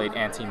manipulate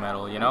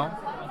anti-metal. You know.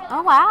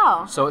 Oh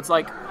wow! So it's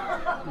like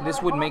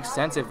this would make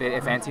sense if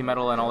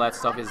anti-metal and all that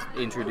stuff is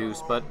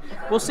introduced, but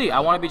we'll see. I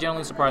want to be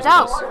genuinely surprised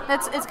with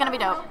this. It's gonna be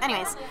dope.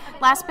 Anyways,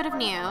 last bit of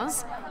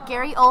news: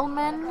 Gary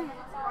Oldman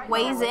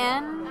weighs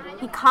in.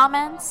 He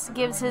comments,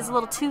 gives his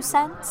little 2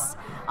 cents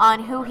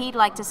on who he'd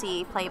like to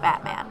see play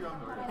Batman.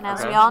 And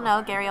as we all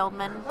know, Gary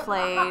Oldman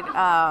played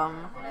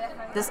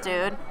this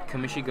dude.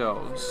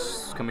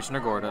 Commissioner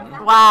Gordon.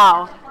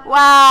 Wow.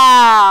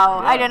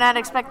 Yeah. I did not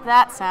expect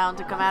that sound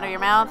to come out of your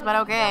mouth, but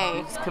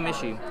okay. It's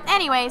Commishy.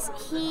 Anyways,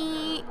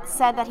 he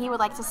said that he would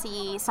like to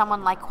see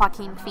someone like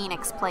Joaquin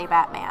Phoenix play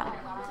Batman.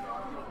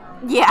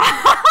 Yeah.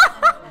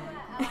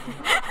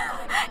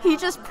 He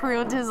just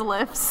pruned his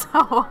lips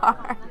so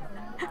hard.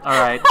 All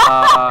right.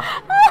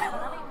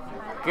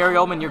 Gary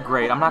Oldman, you're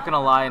great. I'm not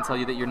gonna lie and tell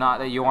you that you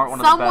aren't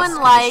one of the best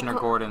Commissioner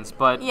Gordons,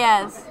 but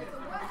yes.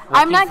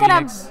 I'm not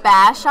gonna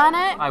bash on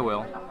it. I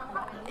will.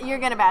 You're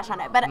gonna bash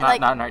on it, but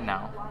not right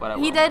now. But I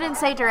will. He didn't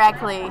say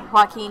directly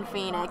Joaquin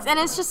Phoenix, and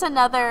it's just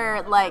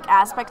another like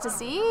aspect to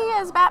see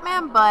as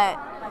Batman, but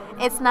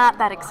it's not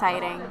that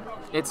exciting.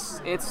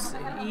 It's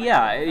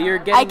you're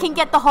getting. I can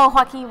get the whole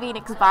Joaquin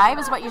Phoenix vibe,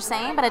 is what you're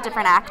saying, but a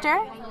different actor.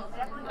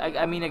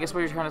 I mean, I guess what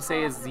you're trying to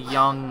say is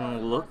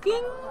young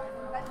looking.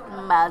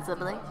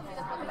 Possibly.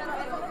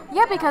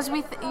 Yeah, because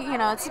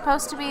it's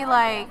supposed to be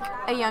like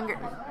a younger.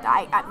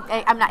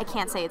 I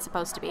can't say it's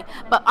supposed to be,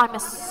 but I'm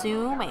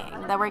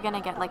assuming that we're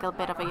gonna get like a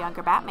bit of a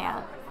younger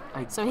Batman.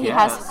 So he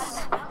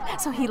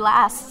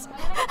lasts.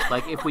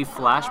 Like if we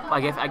flash,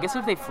 I guess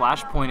if they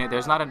flashpoint it,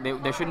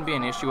 there shouldn't be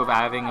an issue of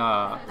having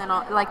a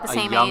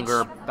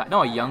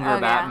younger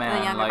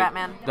Batman.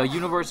 Batman. The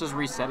universe is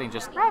resetting.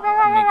 Just make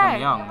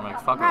him young.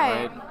 Like fuck it,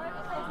 right?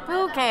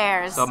 Who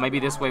cares? So maybe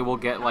this way we'll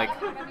get like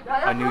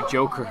a new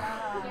Joker.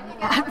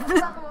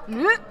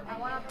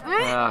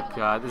 Oh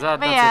God, that's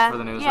it for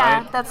the news,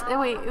 right? Yeah, that's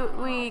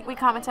we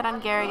commented on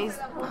Gary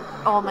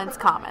Oldman's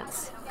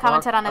comments.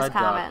 Commented on his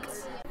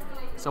comments.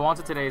 So on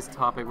to today's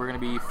topic, we're going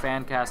to be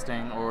fan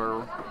casting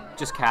or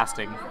just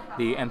casting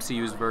the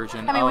MCU's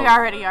version. I mean, we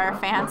already are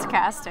fans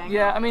casting.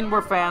 Yeah, I mean,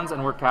 we're fans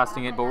and we're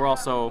casting it, but we're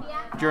also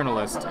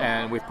journalists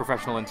and with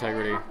professional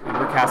integrity, and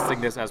we're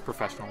casting this as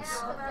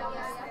professionals.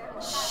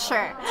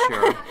 Sure.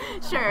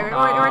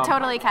 We're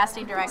totally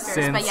casting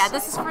directors, but yeah,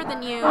 this is for the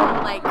new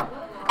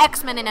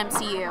X-Men and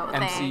MCU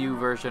thing. MCU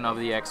version of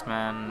the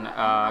X-Men,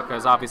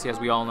 because obviously, as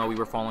we all know, we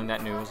were following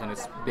that news, and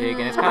it's big,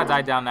 and it's kind of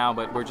died down now,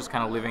 but we're just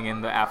kind of living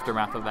in the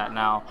aftermath of that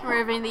now. We're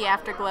living in the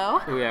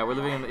afterglow? Yeah, we're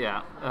living in the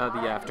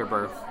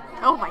afterbirth.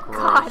 Oh my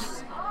God.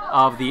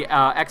 Of the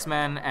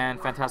X-Men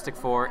and Fantastic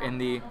Four in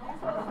the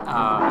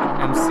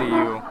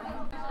MCU.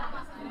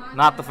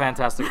 Not the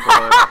Fantastic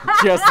Four,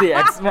 just the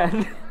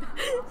X-Men.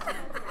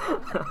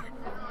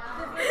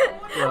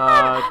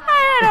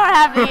 I don't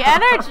have the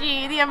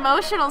energy, the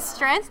emotional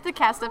strength to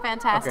cast the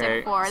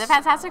Fantastic Four. The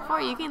Fantastic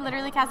Four, you can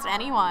literally cast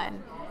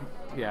anyone.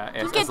 Yeah,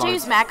 you get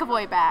James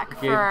McAvoy back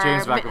for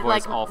James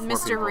McAvoy's all four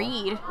Mr. people.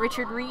 Reed,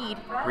 Richard Reed.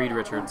 Reed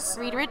Richards.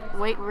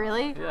 Wait,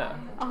 really? Yeah.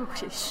 Oh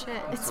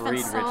shit! It's been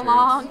Reed so Richards.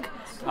 long.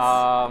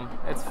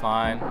 It's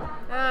fine.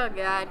 Oh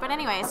God! But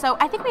anyway, so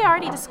I think we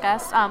already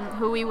discussed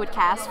who we would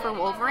cast for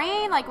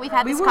Wolverine. Like we've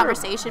had this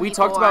conversation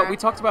before. We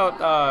talked about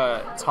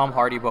Tom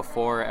Hardy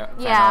before.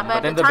 Yeah,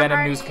 but then the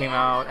Venom news came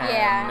out,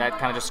 and that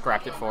kind of just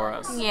scrapped it for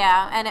us.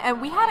 Yeah, and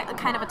we had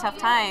kind of a tough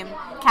time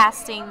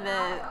casting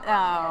the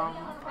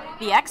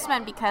the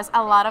X-Men because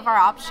a lot of our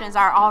options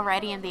are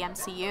already in the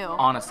MCU.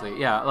 Honestly,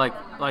 yeah.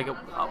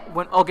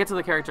 When I'll get to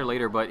the character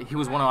later, but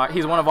he's one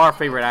of our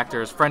favorite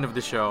actors, friend of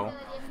the show.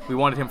 We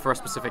wanted him for a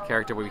specific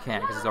character, but we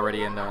can't because he's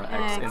already in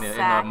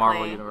the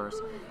Marvel universe.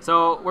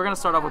 So we're gonna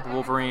start off with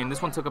Wolverine.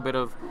 This one took a bit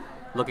of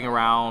looking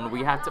around.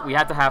 We had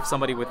to have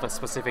somebody with a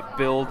specific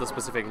build, a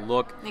specific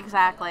look.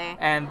 Exactly.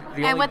 And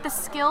with the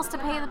skills to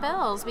pay the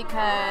bills,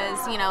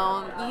 because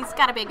he's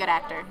got to be a good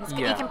actor.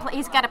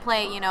 He's got to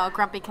play a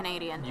grumpy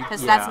Canadian,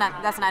 because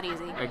that's not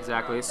easy.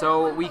 Exactly.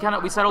 So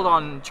we settled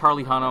on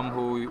Charlie Hunnam,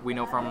 who we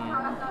know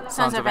from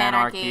Sons of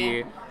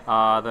Anarchy.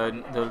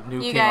 The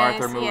new King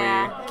Arthur movie.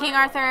 Yeah. King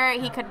Arthur,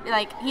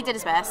 he did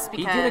his best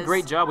because he did a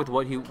great job with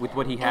what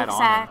he had on.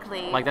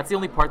 Exactly. Like that's the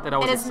only part that I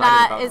was excited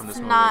about from this movie. It's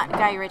not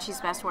Guy Ritchie's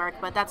best work,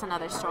 but that's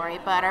another story.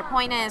 But our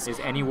point is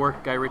any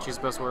work Guy Ritchie's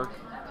best work?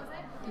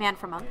 Man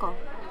from U.N.C.L.E.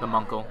 The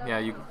U.N.C.L.E. Yeah,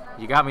 you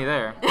got me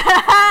there. The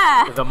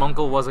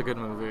U.N.C.L.E. was a good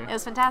movie. It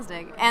was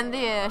fantastic, and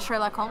the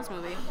Sherlock Holmes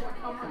movie.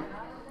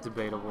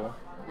 Debatable.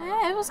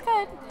 Yeah, it was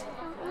good.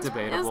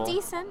 Debatable. It was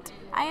decent.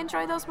 I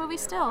enjoy those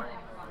movies still.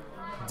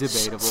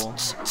 Debatable.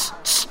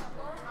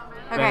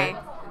 Okay.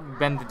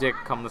 Benedict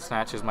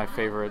Cumberbatch is my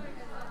favorite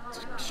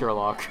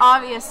Sherlock.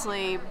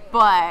 Obviously,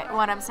 but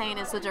what I'm saying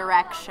is the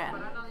direction.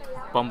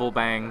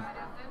 Bumblebang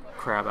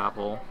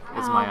Crabapple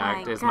is my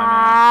man.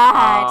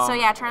 So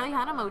yeah, Charlie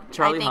Hunnam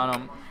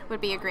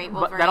would be a great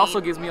Wolverine. But that also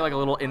gives me like a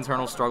little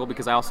internal struggle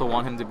because I also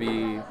want him to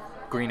be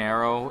Green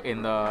Arrow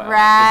in the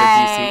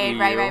DCEU.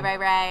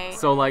 Right.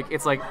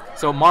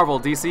 So Marvel,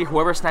 DC,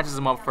 whoever snatches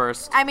him up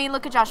first. I mean,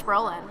 look at Josh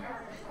Brolin.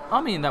 I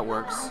mean, that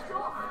works.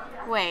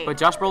 Wait. But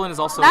Josh Brolin is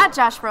also not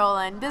Josh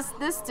Brolin. This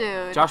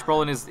dude. Josh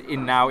Brolin is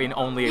in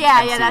only MCU.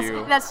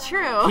 Yeah, that's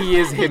true. He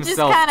is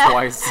himself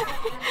twice. He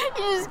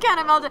just kind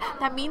of melted.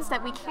 That means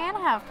that we can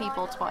have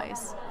people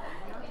twice.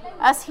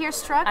 Us here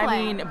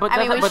struggling. But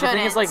the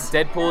thing is, like,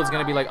 Deadpool is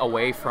gonna be like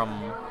away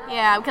from.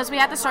 Yeah, because we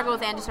had to struggle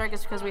with Andy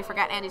Serkis because we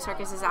forgot Andy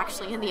Serkis is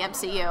actually in the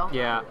MCU.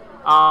 Yeah.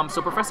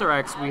 So Professor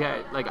X, we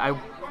had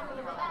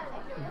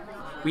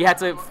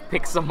to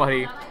pick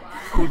somebody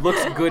who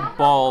looks good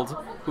bald,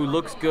 who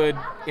looks good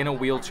in a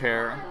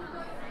wheelchair,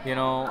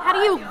 How do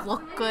you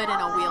look good in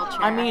a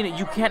wheelchair? I mean,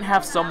 you can't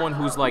have someone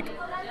who's like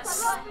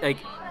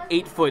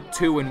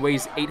 8'2" and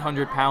weighs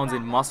 800 pounds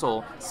in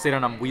muscle sit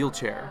on a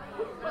wheelchair.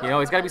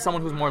 It's got to be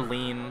someone who's more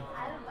lean.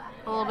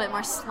 A little bit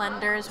more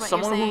slender is what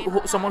you're saying?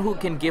 Someone who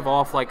can give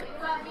off,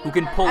 who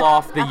can pull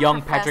off the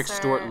young Patrick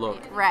Stewart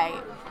look.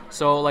 Right.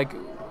 So,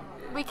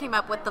 we came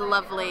up with the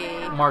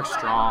lovely Mark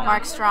Strong,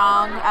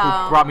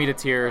 who brought me to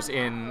tears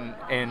in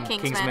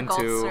Kingsman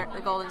 2,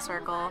 The Golden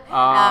Circle.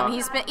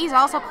 He's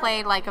also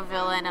played like a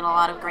villain in a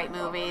lot of great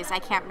movies. I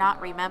can't not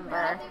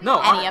remember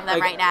any of them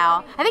right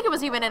now. I think it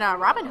was even in a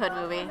Robin Hood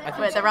movie,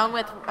 the one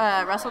with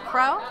Russell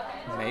Crowe.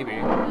 Maybe.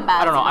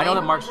 I don't know. I know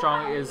that Mark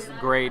Strong is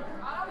great.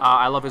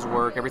 I love his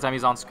work. Every time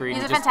he's on screen,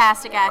 he's he a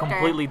fantastic actor.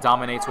 Completely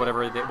dominates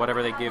whatever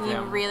they give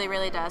him. He really,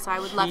 really does. So I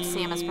would love to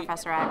see him as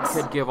Professor X.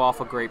 Could give off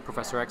a great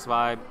Professor X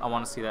vibe. I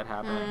want to see that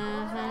happen.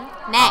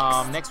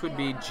 Mm-hmm. Next would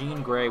be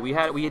Jean Grey.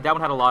 That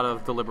one had a lot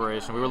of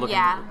deliberation. We were looking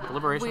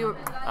deliberation.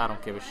 I don't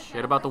give a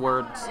shit about the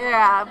words.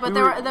 Yeah, but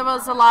there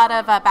was a lot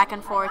of back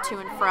and forth, to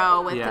and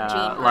fro with the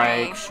Jean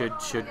Grey.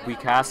 Should we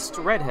cast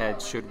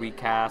redheads? Should we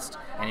cast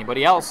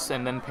anybody else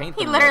and then paint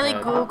them? He literally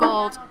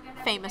Googled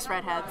famous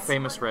redheads.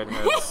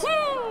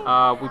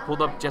 We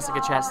pulled up Jessica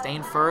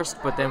Chastain first,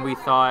 but then we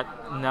thought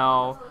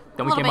no.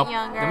 Then we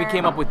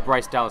came up with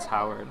Bryce Dallas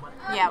Howard.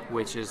 Yeah.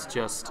 Which is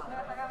just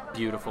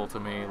beautiful to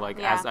me,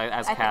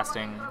 as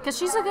casting. Because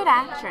she's a good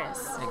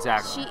actress.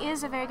 Exactly. She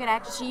is a very good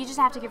actress. You just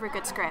have to give her a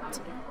good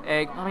script.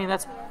 I mean,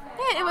 that's.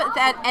 With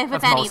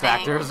anything. Most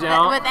actors,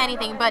 With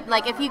anything, but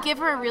if you give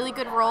her a really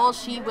good role,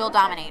 she will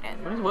dominate it.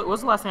 What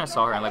was the last thing I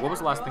saw her in? What was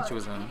the last thing she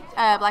was in?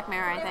 Black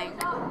Mirror, I think.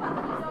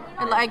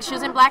 She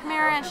was in Black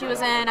Mirror and she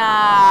was in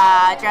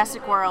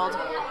Jurassic World.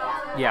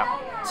 Yeah.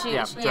 She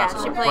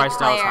played Bryce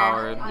Dallas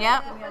Howard.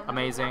 Yep.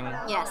 Amazing.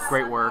 Yes.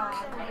 Great work.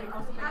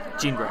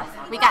 Jean Grey.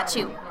 We got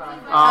two.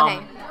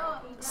 Okay.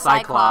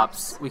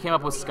 Cyclops. We came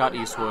up with Scott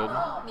Eastwood.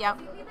 Yep.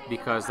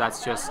 Because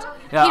that's just...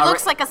 he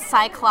looks like a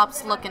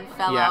Cyclops-looking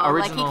fellow. Yeah,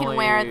 originally... he can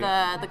wear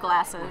the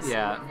glasses.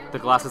 Yeah, the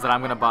glasses that I'm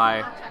going to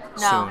buy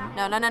soon.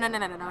 No, you're not.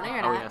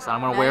 Oh, yes,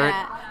 I'm going to wear it.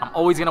 I'm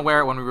always going to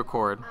wear it when we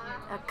record.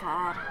 Oh,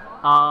 God.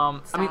 I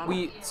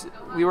mean,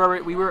 we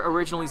were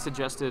originally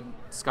suggested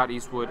Scott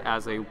Eastwood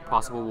as a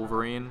possible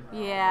Wolverine.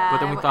 Yeah. But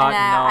then we thought,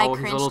 no,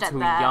 he's a little too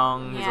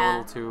young. He's a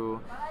little too...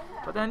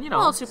 But then, a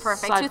little too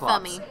perfect,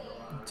 Cyclops.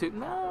 too thummy.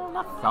 No,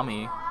 not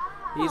thummy.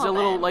 He's a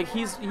little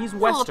he's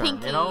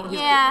Western,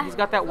 He's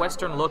got that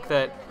Western look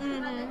that.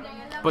 Mm-hmm.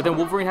 But then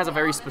Wolverine has a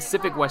very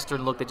specific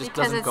Western look that just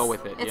doesn't go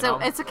with it.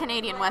 It's a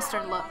Canadian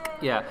Western look.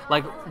 Yeah,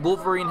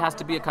 Wolverine has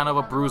to be a kind of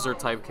a bruiser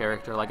type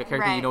character, a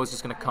character is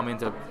just going to come in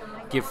to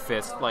give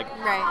fists.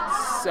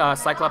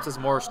 Cyclops is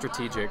more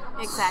strategic.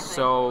 Exactly.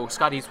 So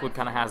Scott Eastwood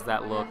kind of has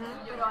that look.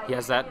 Mm-hmm. He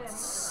has that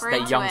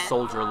young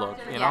soldier look,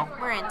 Yeah,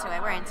 we're into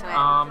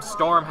it.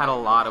 Storm had a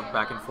lot of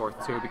back and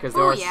forth too because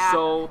there are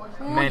so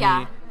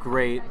many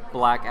great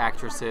black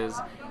actresses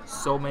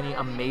so many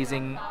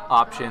amazing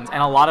options,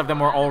 and a lot of them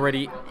were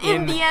already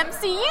in the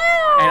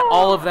MCU, and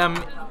all of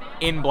them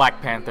in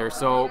Black Panther.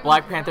 So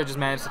Black Panther just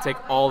managed to take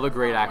all the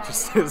great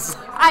actresses.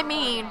 I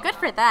mean, good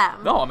for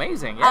them. No,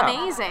 amazing, yeah.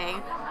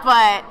 Amazing,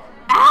 but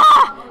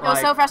it was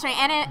so frustrating.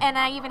 And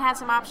I even had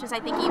some options, I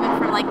think, even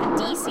from like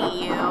the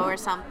DCU or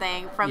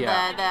something, from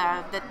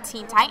the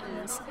Teen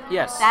Titans.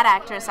 Yes. That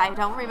actress, I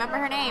don't remember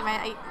her name.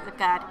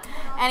 God.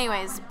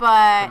 Anyways,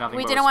 but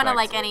we didn't want to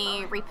like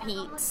any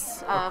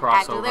repeats of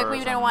actors. Like we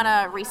didn't want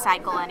to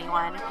recycle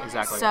anyone.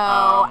 Exactly. So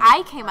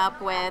I came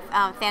up with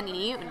Thandie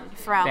Newton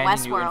from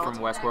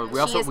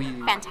Westworld. She is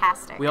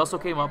fantastic. We also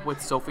came up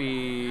with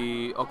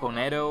Sophie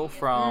Okonedo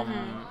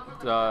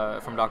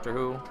from Doctor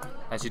Who.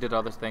 And she did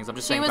other things. I'm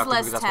just saying Doctor Who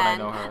because that's what I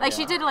know her. Like,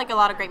 she did, like, a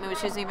lot of great movies.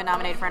 She was even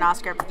nominated for an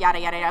Oscar, yada,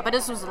 yada, yada. But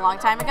this was a long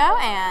time ago,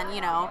 and, you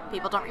know,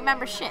 people don't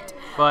remember shit.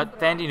 But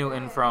Thandie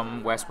Newton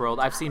from Westworld,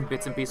 I've seen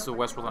bits and pieces of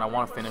Westworld, and I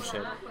want to finish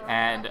it.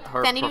 And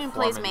her Thandie Newton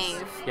plays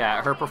Maeve.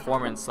 Yeah, her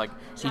performance, like,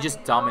 she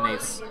just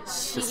dominates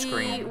the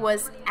screen. She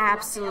was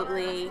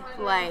absolutely,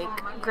 like,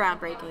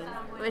 groundbreaking.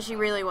 She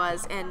really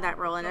was in that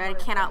role, and I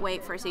cannot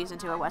wait for season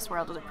 2 of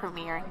Westworld to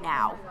premiere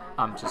now.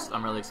 I'm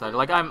really excited.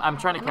 Like, I'm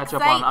trying to catch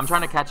up on. I'm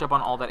trying to catch up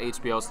on all that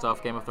HBO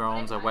stuff, Game of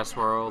Thrones,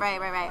 Westworld.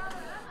 Right.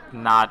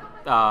 Not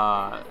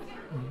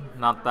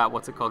that,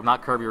 what's it called?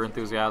 Not Curb Your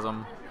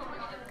Enthusiasm.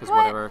 Because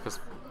whatever. Because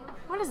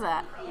what is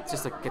that?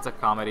 It's a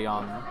comedy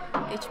on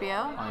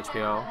HBO. On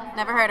HBO.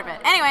 Never heard of it.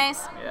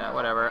 Anyways. Yeah,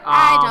 whatever.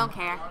 I don't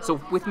care.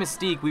 So with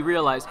Mystique, we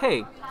realized,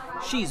 hey,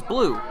 she's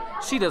blue.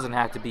 She doesn't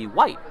have to be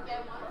white.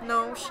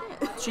 No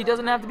shit. She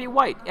doesn't have to be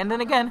white. And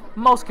then again,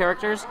 most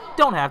characters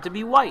don't have to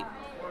be white.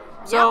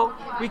 So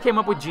we came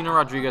up with Gina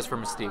Rodriguez for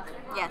Mystique.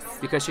 Yes.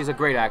 Because she's a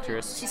great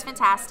actress. She's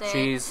fantastic.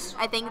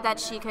 I think that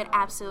she could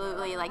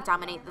absolutely like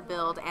dominate the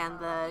build and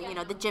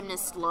the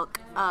gymnast look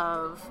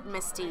of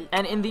Mystique.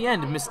 And in the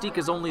end, Mystique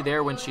is only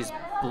there when she's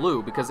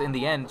blue, because in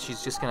the end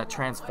she's just gonna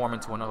transform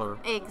into another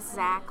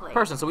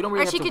person. So we don't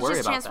really have to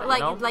worry about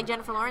that. Like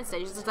Jennifer Lawrence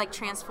did, just like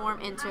transform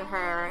into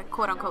her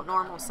quote unquote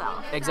normal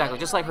self. Exactly,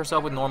 just like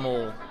herself with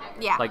normal,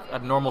 like a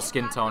normal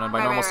skin tone, and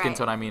by normal skin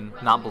tone I mean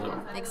not blue.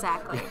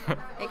 Exactly.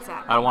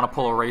 I don't want to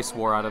pull a race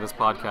war out of this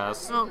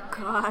podcast. Oh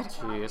God.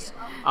 Jeez.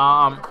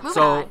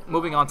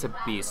 Moving on to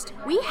Beast.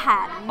 We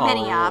had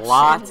many options.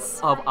 Lots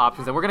of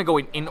options, and we're gonna go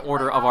in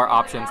order of our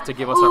options to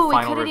give us our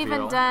final review. We could have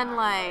even done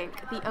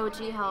like the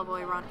OG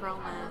Hellboy, Ron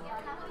Perlman.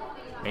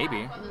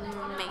 Maybe.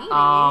 Maybe.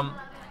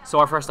 So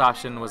our first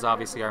option was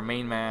obviously our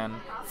main man,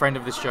 friend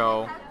of the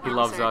show. He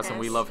loves Serkis. us, and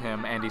we love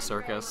him, Andy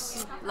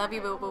Serkis. Love you,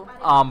 boo boo.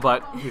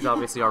 But he's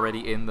obviously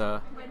already in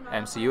the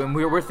MCU, and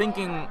we're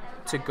thinking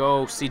to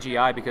go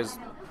CGI because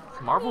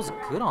Marvel's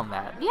good on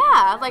that.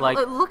 Yeah, like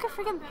look at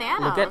freaking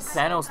Thanos. Look at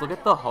Thanos. Look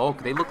at the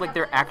Hulk. They look like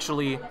they're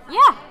actually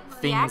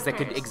things that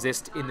could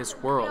exist in this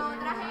world.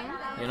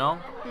 Mm-hmm. You know?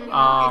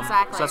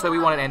 Exactly. So that's why we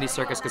wanted Andy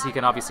Serkis, because he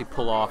can obviously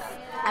pull off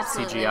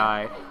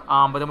CGI.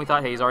 But then we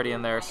thought, hey, he's already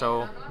in there,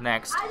 so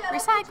next.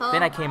 Recycle.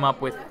 Then I came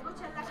up with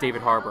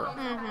David Harbour.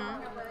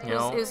 Mm-hmm.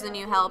 Who's the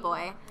new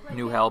Hellboy.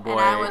 And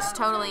I was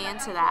totally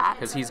into that.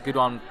 Because he's good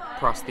on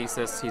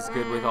prosthesis, he's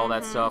good with all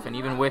that stuff, and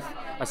even with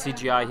a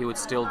CGI, he would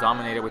still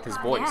dominate it with his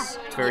voice.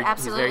 Yeah,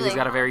 He's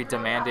got a very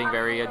demanding,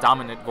 very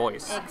dominant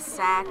voice.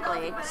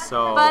 Exactly.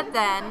 So. But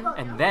then.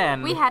 And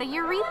then. We had a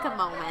eureka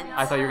moment.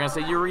 I thought you were gonna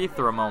say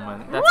urethra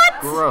moment. That's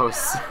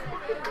gross.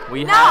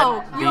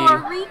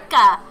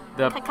 Eureka.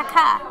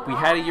 We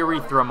had a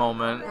urethra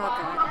moment,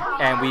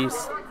 and we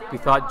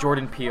thought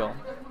Jordan Peele,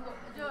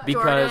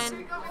 because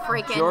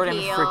Jordan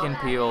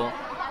freaking Peele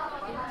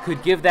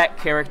could give that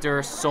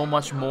character so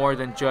much more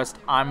than just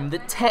I'm the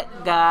tech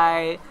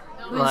guy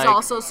who's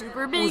also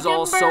super big, who's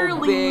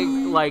also big.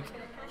 Like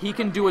he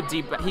can do a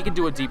deep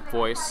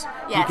voice.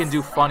 Yes. He can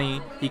do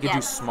funny. He can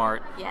do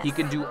smart. Yes. He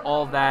can do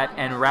all that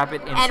and wrap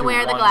it into and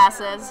wear the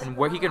glasses. And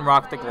where he can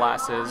rock the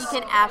glasses. He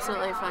can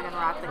absolutely fucking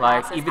rock the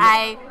glasses.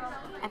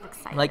 I'm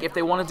excited. Like if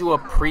they want to do a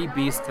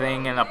pre-Beast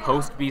thing and a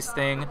post-Beast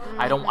thing,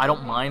 I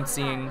don't mind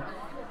seeing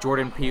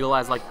Jordan Peele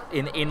as like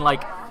in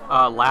like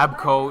a lab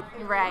coat,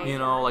 right? You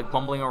know, like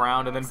bumbling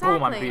around, and then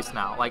boom, I'm Beast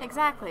now. Like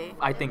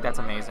I think that's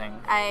amazing.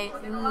 I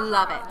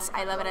love it.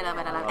 I love it.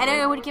 And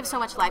it would give so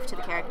much life to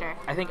the character.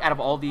 I think out of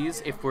all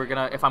these, if we're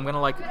gonna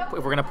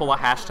pull a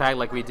hashtag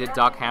like we did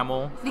Doc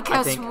Hamill,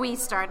 because we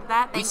started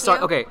that.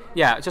 Okay,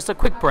 yeah. Just a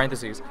quick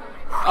parentheses.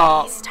 We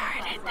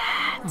started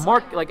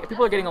that. Like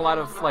people are getting a lot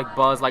of like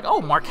buzz, like, oh,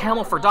 Mark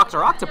Hamill for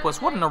Dr.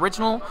 Octopus. What an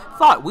original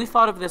thought. We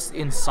thought of this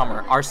in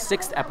summer. Our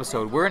 6th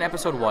episode. We're in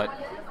episode what?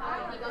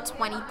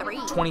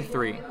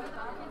 23.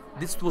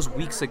 This was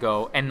weeks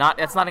ago, and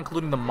that's not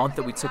including the month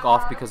that we took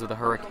off because of the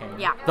hurricane.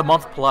 Yeah. The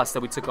month plus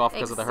that we took off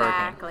because of the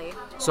hurricane. Exactly.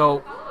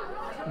 So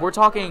we're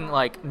talking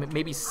like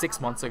maybe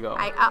 6 months ago.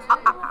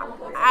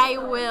 I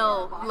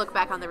will look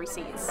back on the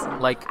receipts.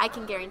 Like, I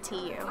can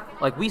guarantee you.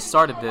 Like, we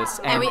started this,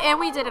 and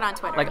we did it on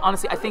Twitter. Like,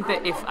 honestly, I think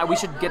that if we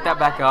should get that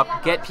back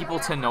up, get people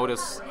to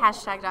notice.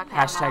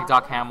 #DocHamill.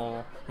 Doc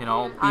Hamill. You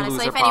know,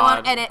 honestly,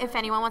 if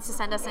anyone wants to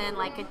send us in,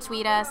 like,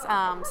 tweet us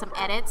some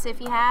edits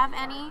if you have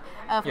any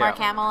of Mark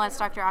Hamill as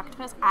Dr.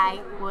 Octopus,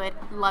 I would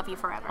love you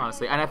forever.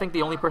 Honestly, and I think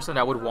the only person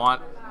that would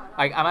want.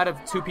 I'm out of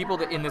 2 people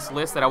in this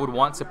list that I would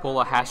want to pull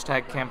a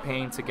hashtag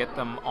campaign to get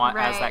them on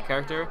as that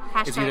character.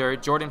 Is either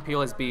Jordan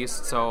Peele as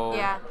Beast, so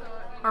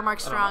or Mark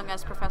Strong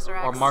as Professor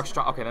X. Or Mark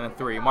Strong. Okay, then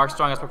 3. Mark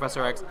Strong as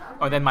Professor X.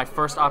 Or then my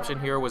first option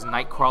here was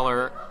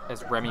Nightcrawler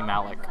as Rami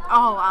Malek.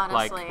 Oh,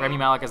 honestly. Like Rami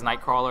Malek as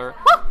Nightcrawler.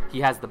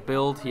 He has the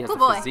build. He has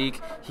the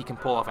physique. He can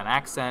pull off an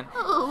accent.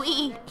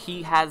 Ooh-wee.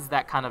 He has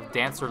that kind of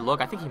dancer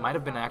look. I think he might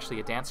have been actually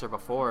a dancer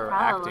before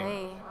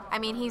acting. I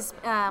mean, he's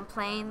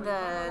playing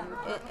the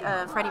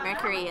Freddie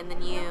Mercury in the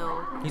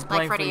new. He's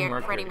playing Freddie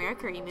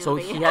Mercury movie. So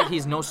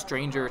he's no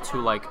stranger to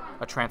like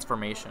a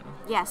transformation.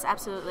 Yes,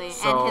 absolutely.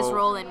 So, and his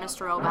role in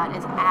Mr. Robot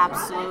is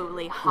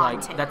absolutely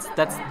haunting. Like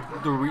that's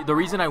the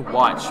reason I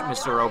watch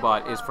Mr.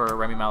 Robot is for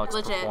Rami Malek's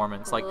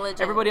performance. Like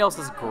everybody else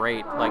is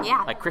great.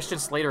 Like Christian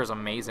Slater is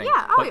amazing.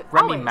 Yeah, but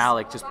Rami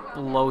Malek just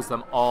blows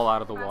them all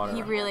out of the water.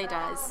 He really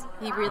does.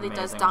 He really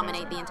does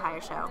dominate the entire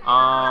show.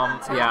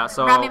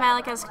 So Rami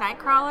Malek as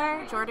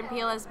Nightcrawler, Jordan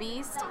Peele as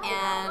Beast,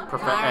 and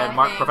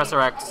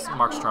Professor X,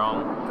 Mark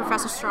Strong.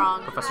 Professor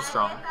Strong.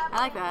 I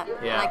like that.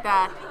 Yeah. I like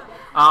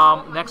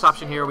that. Next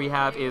option here we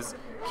have is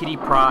Kitty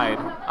Pryde.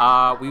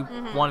 We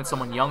wanted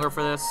someone younger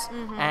for this,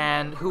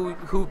 and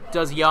who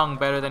does young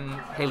better than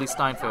Haley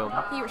Steinfeld?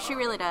 She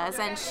really does,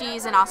 and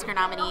she's an Oscar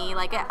nominee.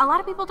 Like, a lot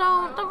of people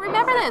don't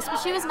remember this, but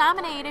she was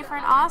nominated for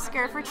an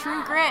Oscar for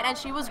True Grit, and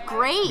she was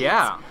great.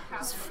 Yeah. It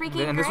was freaking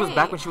great. And this was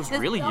back when she was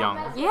really young.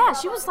 Yeah,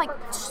 she was like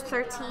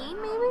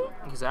 13 maybe?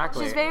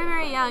 Exactly. She's very,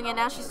 very young, and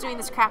now she's doing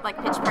this crap like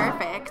Pitch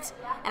Perfect,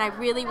 and I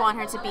really want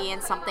her to be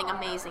in something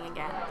amazing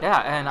again. Yeah,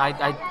 and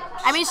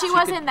I mean, she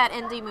was in that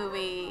indie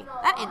movie.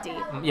 Not indie.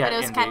 Yeah,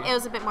 but it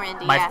was a bit more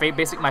indie.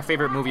 My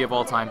favorite movie of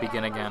all time,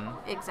 Begin Again.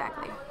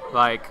 Exactly.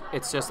 Like,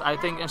 it's just, I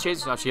think, and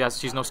she's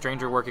no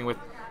stranger working with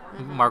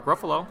Mark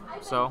Ruffalo,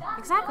 so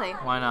exactly.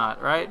 Why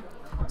not, right?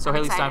 So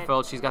Haley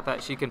Steinfeld, she's got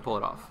that, she can pull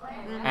it off.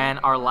 And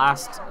our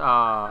last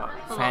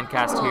fan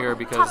cast here,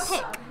 because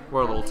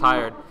we're a little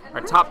tired. Our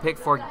top pick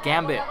for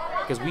Gambit,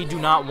 because we do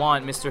not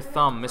want Mr.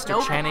 Thumb,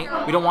 Mr. Channing.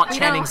 We don't want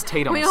Channing's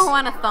Tatums. We don't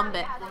want to thumb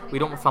it. We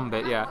don't thumb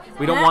it, yeah.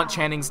 We don't want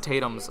Channing's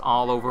Tatums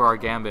all over our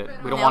Gambit.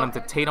 We don't want him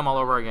to Tatum all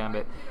over our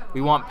Gambit. We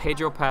want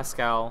Pedro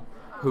Pascal,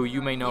 who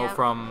you may know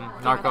from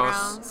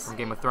Narcos, from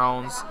Game of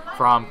Thrones,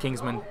 from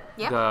Kingsman,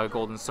 The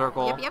Golden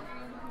Circle. Yep.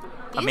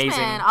 Amazing. He's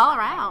been all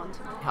around.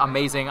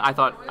 Amazing.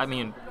 I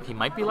mean, he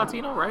might be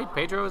Latino, right?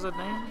 Pedro is that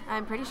name?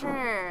 I'm pretty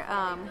sure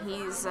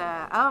he's,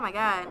 oh my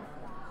god.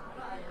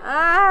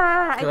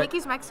 I think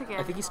he's Mexican.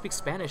 I think he speaks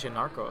Spanish in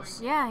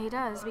Narcos. Yeah, he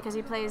does, because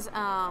he plays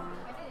a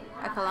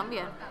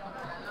Colombian.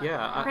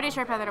 Yeah. I'm pretty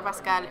sure Pedro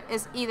Pascal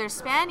is either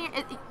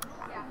Spaniard.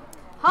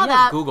 Hold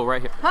up. Google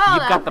right here.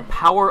 You've got the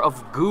power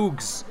of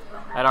Googs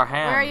at our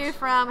hands. Where are you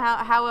from?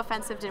 How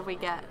offensive did we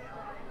get?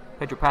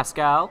 Pedro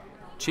Pascal,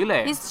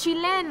 Chile. He's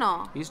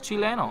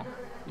Chileno.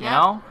 You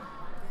know?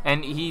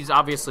 And he's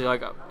obviously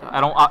like,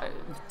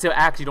 to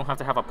act, you don't have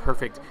to have a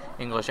perfect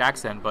English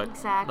accent,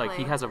 but like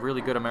he has a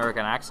really good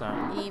American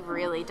accent. He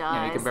really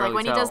does. You can barely like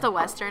when tell. he does the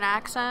Western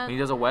accent. When he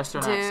does a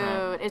Western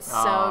accent. Dude, it's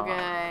so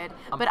good.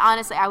 But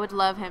honestly, I would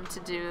love him to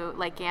do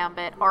like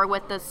Gambit, or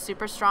with the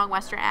super strong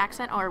Western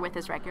accent, or with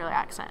his regular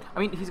accent.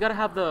 I mean, he's got to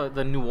have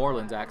the New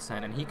Orleans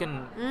accent, and he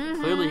can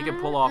clearly he can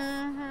pull off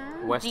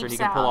Western. Deep he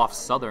can pull off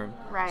Southern.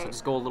 Right. So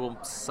just go a little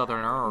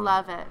Southerner.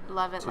 Love it.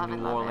 To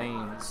New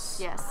Orleans.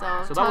 Yes.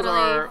 So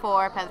totally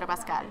for Pedro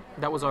Pascal.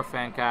 That was our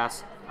fan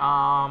cast.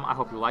 I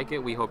hope you like it.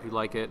 We hope you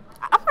like it.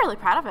 I'm really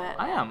proud of it.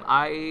 I am.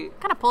 I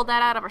kind of pulled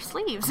that out of our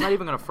sleeves. I'm not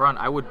even gonna front.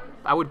 I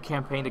would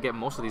campaign to get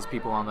most of these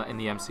people in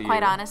the MCU.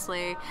 Quite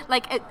honestly,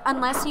 like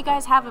unless you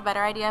guys have a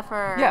better idea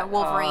for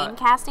Wolverine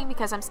casting,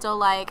 because I'm still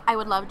like, I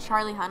would love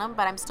Charlie Hunnam,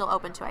 but I'm still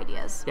open to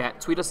ideas. Yeah,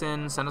 tweet us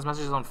in, send us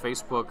messages on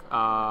Facebook,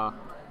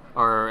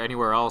 or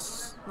anywhere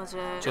else.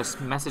 Legit.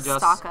 Just message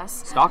us.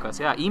 Stalk us.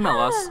 Yeah, email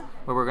us.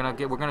 Where we're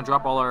gonna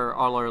drop all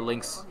our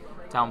links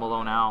down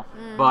below now.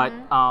 But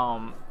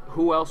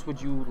who else would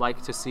you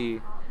like to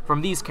see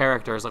from these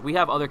characters? Like we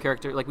have other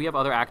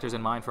actors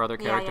in mind for other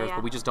characters,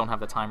 but we just don't have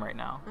the time right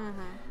now.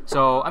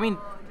 So I mean,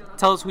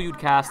 tell us who you'd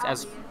cast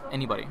as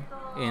anybody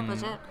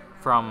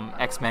from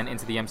X-Men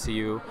into the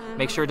MCU.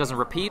 Make sure it doesn't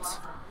repeat.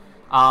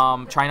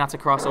 Try not to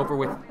cross over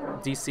with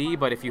DC,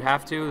 but if you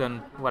have to, then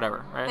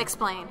whatever, right?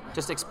 Explain.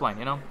 Just explain,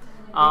 you know?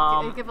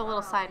 Give a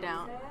little side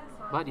note.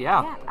 But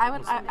yeah. I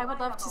would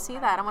love to see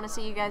that. I want to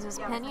see you guys'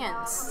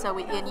 opinions. So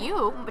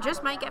you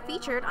just might get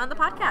featured on the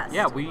podcast.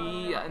 Yeah,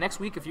 we next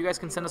week, if you guys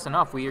can send us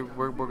enough, we're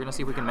gonna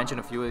see if we can mention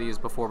a few of these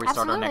before we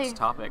start our next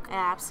topic.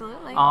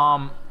 Absolutely.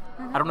 I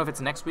don't know if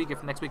it's next week.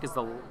 If next week is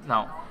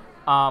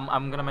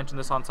I'm gonna mention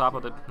this on top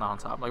of not on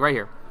top, like right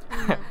here.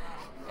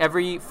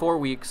 Every 4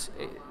 weeks,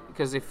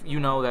 because if you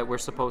know that we're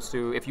supposed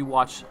to, if you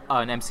watch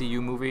an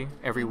MCU movie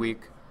every week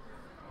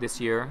this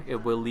year, it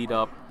will lead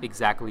up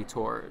exactly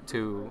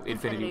to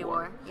Infinity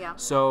War. Yeah.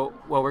 So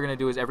what we're going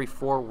to do is every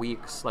 4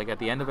 weeks, like at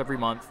the end of every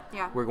month,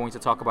 we're going to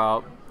talk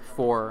about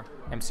 4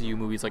 MCU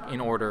movies, like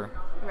in order.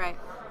 Right.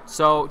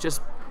 So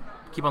just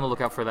keep on the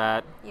lookout for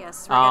that.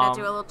 Yes, we're going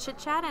to do a little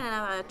chit-chat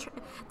and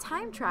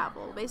time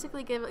travel.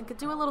 Basically, do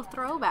a little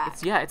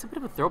throwback. It's a bit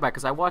of a throwback,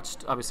 because I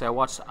watched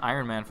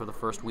Iron Man for the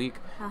first week,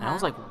 and I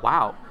was like,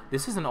 wow,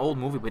 this is an old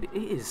movie, but it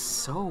is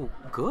so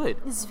good.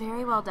 It's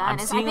very well done.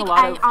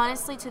 I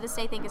honestly, to this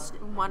day, think it's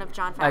one of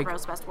Jon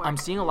Favreau's best work. I'm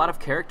seeing a lot of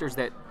characters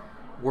that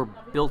were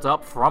built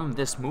up from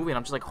this movie, and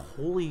I'm just like,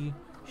 holy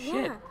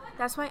shit. Yeah.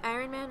 That's why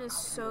Iron Man is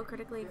so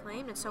critically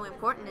acclaimed and so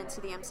important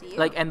into the MCU.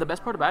 Like, and the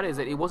best part about it is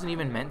that it wasn't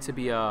even meant to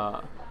be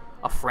a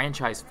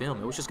franchise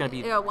film. It was just going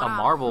to be a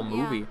Marvel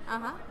movie.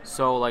 Yeah.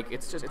 So, like,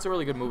 it's a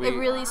really good movie. It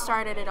really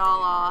started it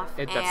all off.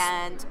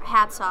 And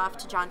hats off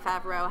to Jon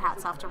Favreau,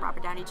 hats off to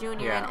Robert Downey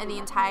Jr. And the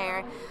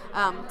entire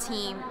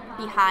team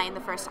behind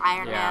the first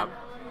Iron Man.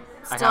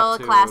 Still a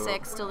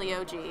classic, still the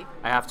OG.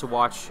 I have to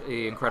watch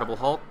The Incredible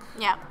Hulk.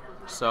 Yeah.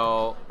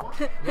 So,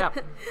 yeah.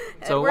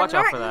 So watch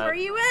out for that. Where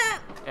you at?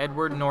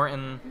 Edward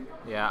Norton.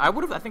 Yeah, I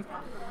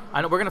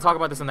know we're going to talk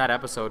about this in that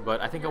episode,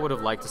 but I think I would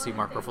have liked to see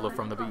Mark Ruffalo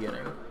from the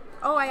beginning.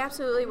 Oh, I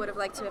absolutely would have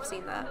liked to have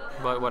seen that.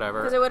 But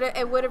whatever. Because it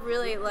would have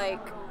really, like,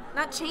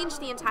 not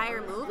changed the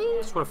entire movie.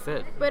 It just would have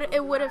fit. But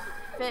it would have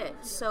fit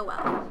so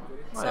well.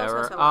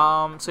 Whatever. So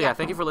well. So yeah,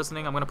 thank you for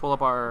listening. I'm going to pull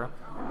up our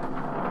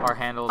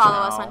handles.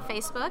 Follow us on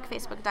Facebook,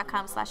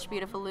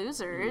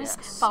 facebook.com/beautifullosers.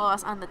 Yes. Follow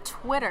us on the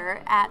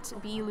Twitter at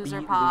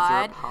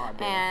BeLoserPod.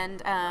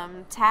 And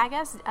tag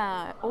us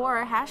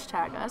or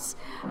hashtag us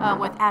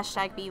with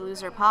hashtag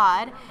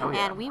BeLoserPod. Oh,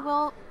 yeah. And we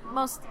will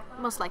most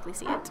likely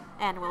see it,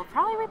 and we'll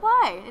probably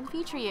reply and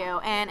feature you.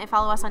 And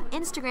follow us on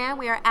Instagram.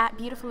 We are at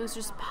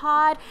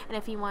BeautifulLosersPod. And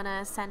if you want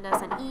to send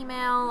us an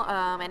email,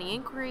 any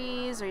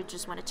inquiries, or you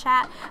just want to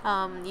chat,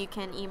 you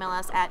can email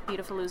us at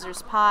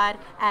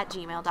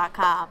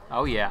beautifulloserspod@gmail.com.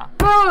 Oh yeah,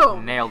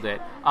 boom, nailed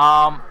it.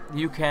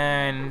 You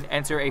can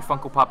enter a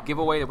Funko Pop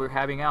giveaway that we're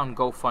having out on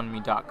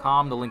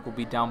GoFundMe.com. The link will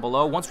be down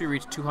below. Once we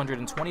reach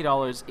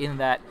 $220 in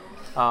that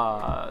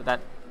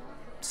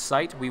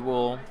site, we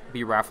will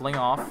be raffling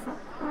off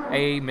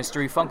a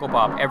mystery Funko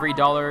Pop. Every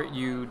dollar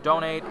you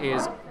donate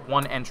is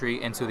one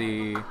entry into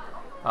the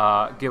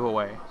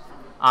giveaway.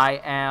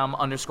 I am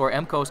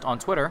 _MCoast on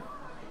Twitter,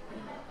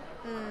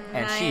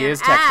 and she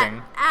is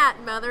texting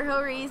at Mother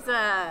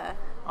Horiza.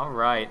 All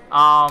right.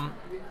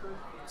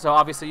 So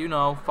obviously, you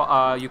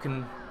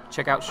can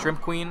check out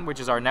Shrimp Queen, which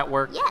is our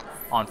network,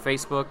 on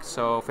Facebook.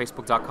 So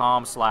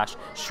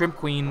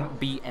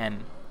facebook.com/ShrimpQueenBN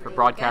for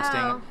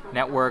broadcasting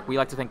network. We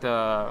like to thank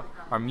our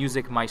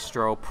music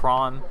maestro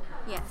Prawn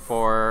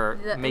for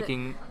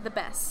making the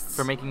best,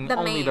 for making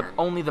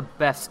only the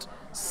best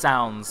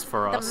sounds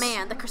for us. The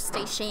man, the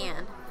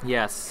crustacean.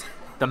 Yes,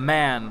 the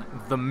man,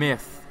 the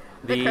myth,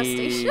 the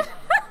crustacean.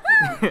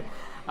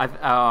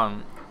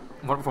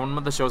 One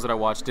of the shows that I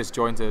watched,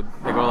 Disjointed,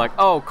 they go like,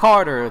 "Oh,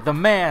 Carter, the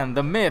man,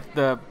 the myth,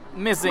 the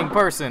missing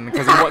person,"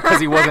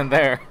 because he wasn't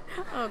there.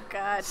 Oh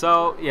God.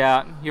 So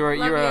yeah, you're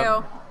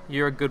a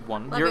good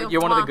one.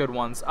 You're one of the good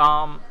ones.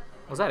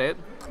 Was that it?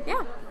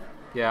 Yeah.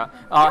 Yeah.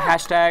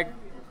 Hashtag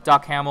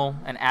Doc Hamill,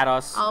 and at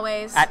us.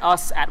 Always. At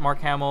us, at Mark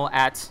Hamill,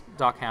 at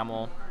Doc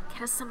Hamill.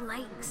 Get us some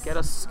likes. Get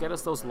us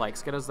those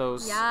likes. Get us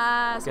those.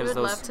 Yes, get we us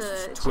would those love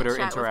to Twitter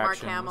chit-chat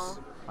interactions. With Mark Hamill.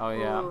 Oh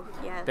yeah. Ooh,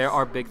 yes. There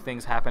are big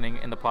things happening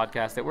in the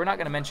podcast that we're not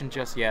going to mention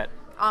just yet.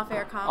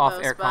 Off-air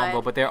combo,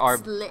 but there are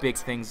big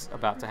things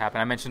about to happen.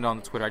 I mentioned on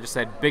the Twitter. I just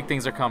said big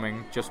things are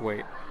coming. Just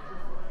wait.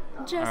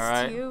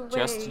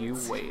 Just you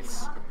wait.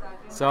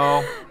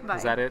 So,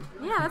 is that it?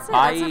 Yeah, that's it.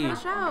 Bye. That's it for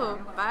the show.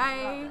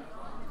 Bye.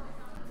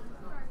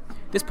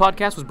 This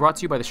podcast was brought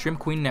to you by the Shrimp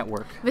Queen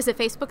Network. Visit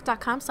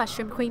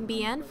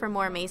facebook.com/ShrimpQueenBN for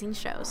more amazing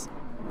shows.